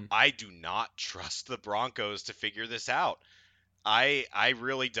that. Mm-hmm. I do not trust the Broncos to figure this out. I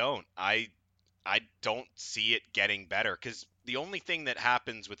really don't. I don't see it getting better because the only thing that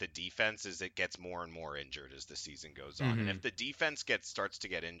happens with a defense is it gets more and more injured as the season goes on. And if the defense starts to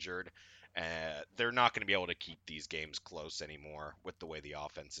get injured, they're not going to be able to keep these games close anymore with the way the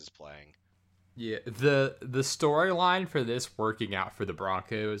offense is playing. Yeah, the storyline for this working out for the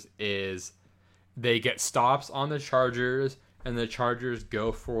Broncos is they get stops on the Chargers, and the Chargers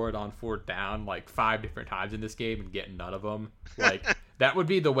go for it on 4th down like 5 different times in this game and get none of them. Like, that would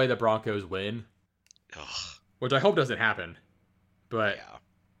be the way the Broncos win, which I hope doesn't happen. But Yeah.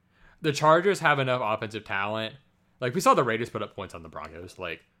 the Chargers have enough offensive talent. Like, we saw the Raiders put up points on the Broncos.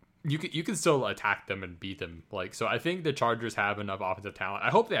 Like, you can still attack them and beat them. Like, so I think the Chargers have enough offensive talent. I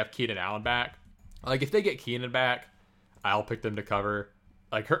hope they have Keenan Allen back. Like, if they get Keenan back, I'll pick them to cover.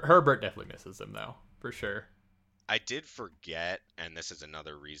 Like, Herbert definitely misses them, though, for sure. I did forget, and this is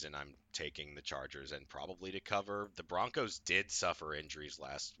another reason I'm taking the Chargers and probably to cover. The Broncos did suffer injuries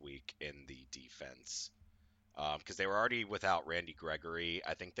last week in the defense because they were already without Randy Gregory.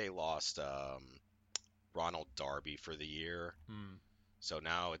 I think they lost Ronald Darby for the year. So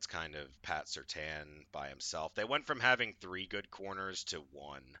now it's kind of Pat Surtain by himself. They went from having 3 good corners to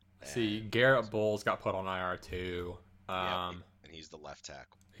 1. See, Garrett Bowles got put on IR too. And he's the left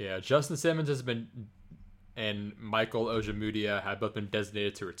tackle. Yeah, Justin Simmons has been, and Michael Ojemudia have both been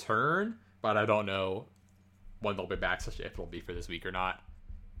designated to return, but I don't know when they'll be back, especially if it'll be for this week or not.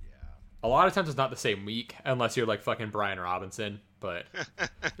 Yeah. A lot of times it's not the same week, unless you're like fucking Brian Robinson. But,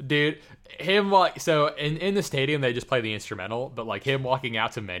 dude, him, like, so in the stadium, they just play the instrumental, but, like, him walking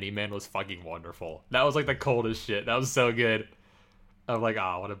out to Many Men was fucking wonderful. That was, like, the coldest shit. That was so good. I'm like,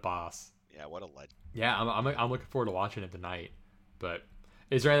 oh, what a boss. Yeah, what a legend. Yeah, I'm looking forward to watching it tonight. But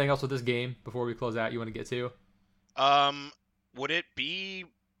is there anything else with this game before we close out you want to get to? Would it be,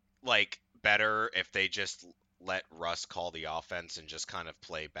 like, better if they just let Russ call the offense and just kind of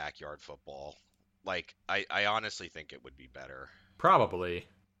play backyard football? Like, I honestly think it would be better. Probably.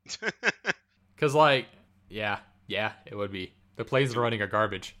 Because, like, yeah, it would be. The plays they're running are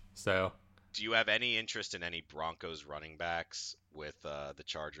garbage, so. Do you have any interest in any Broncos running backs with the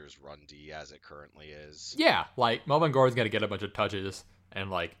Chargers run D as it currently is? Yeah, like, Melvin Gordon's going to get a bunch of touches, and,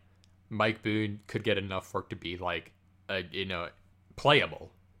 like, Mike Boone could get enough work to be, like,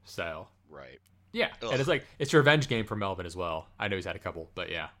 playable, so. Right. Yeah, Ugh. and it's like, it's a revenge game for Melvin as well. I know he's had a couple, but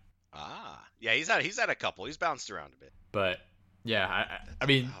yeah. Yeah, he's had a couple. He's bounced around a bit. But, yeah, I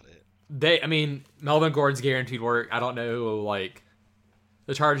mean, About it. Melvin Gordon's guaranteed work. I don't know, like,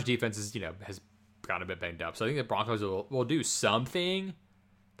 the Chargers defense is, has gotten a bit banged up. So I think the Broncos will do something,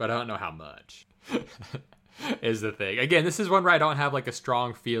 but I don't know how much is the thing. Again, this is one where I don't have, like, a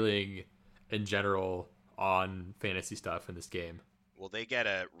strong feeling in general on fantasy stuff in this game. Well, they get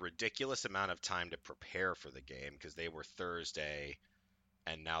a ridiculous amount of time to prepare for the game because they were Thursday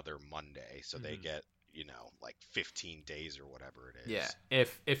and now they're Monday. So they get, like 15 days or whatever it is. Yeah.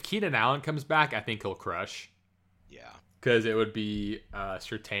 If Keenan Allen comes back, I think he'll crush. Yeah. Because it would be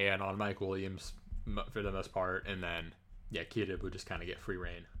Surtain on Mike Williams for the most part. And then, yeah, Keenan would just kind of get free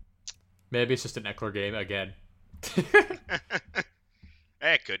reign. Maybe it's just an Eckler game again.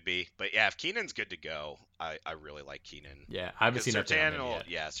 It could be. But yeah, if Keenan's good to go, I really like Keenan. Yeah, I haven't seen Surtain Surtain yet.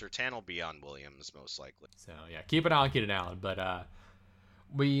 Yeah, Surtain will be on Williams most likely. So, yeah, keep an eye on Keenan Allen. But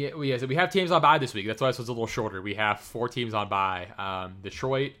we have teams on bye this week. That's why this was a little shorter. We have 4 teams on bye.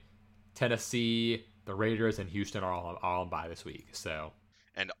 Detroit, Tennessee, the Raiders, and Houston are all on bye this week. So,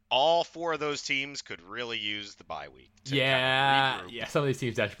 and all 4 of those teams could really use the bye week. Yeah, some of these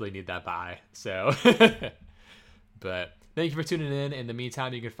teams desperately need that bye. So, but thank you for tuning in. In the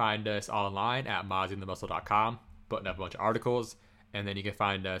meantime, you can find us online at mozzyandthemuscle.com, putting up a bunch of articles, and then you can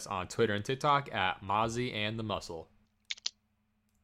find us on Twitter and TikTok at Mozzie and the Muscle.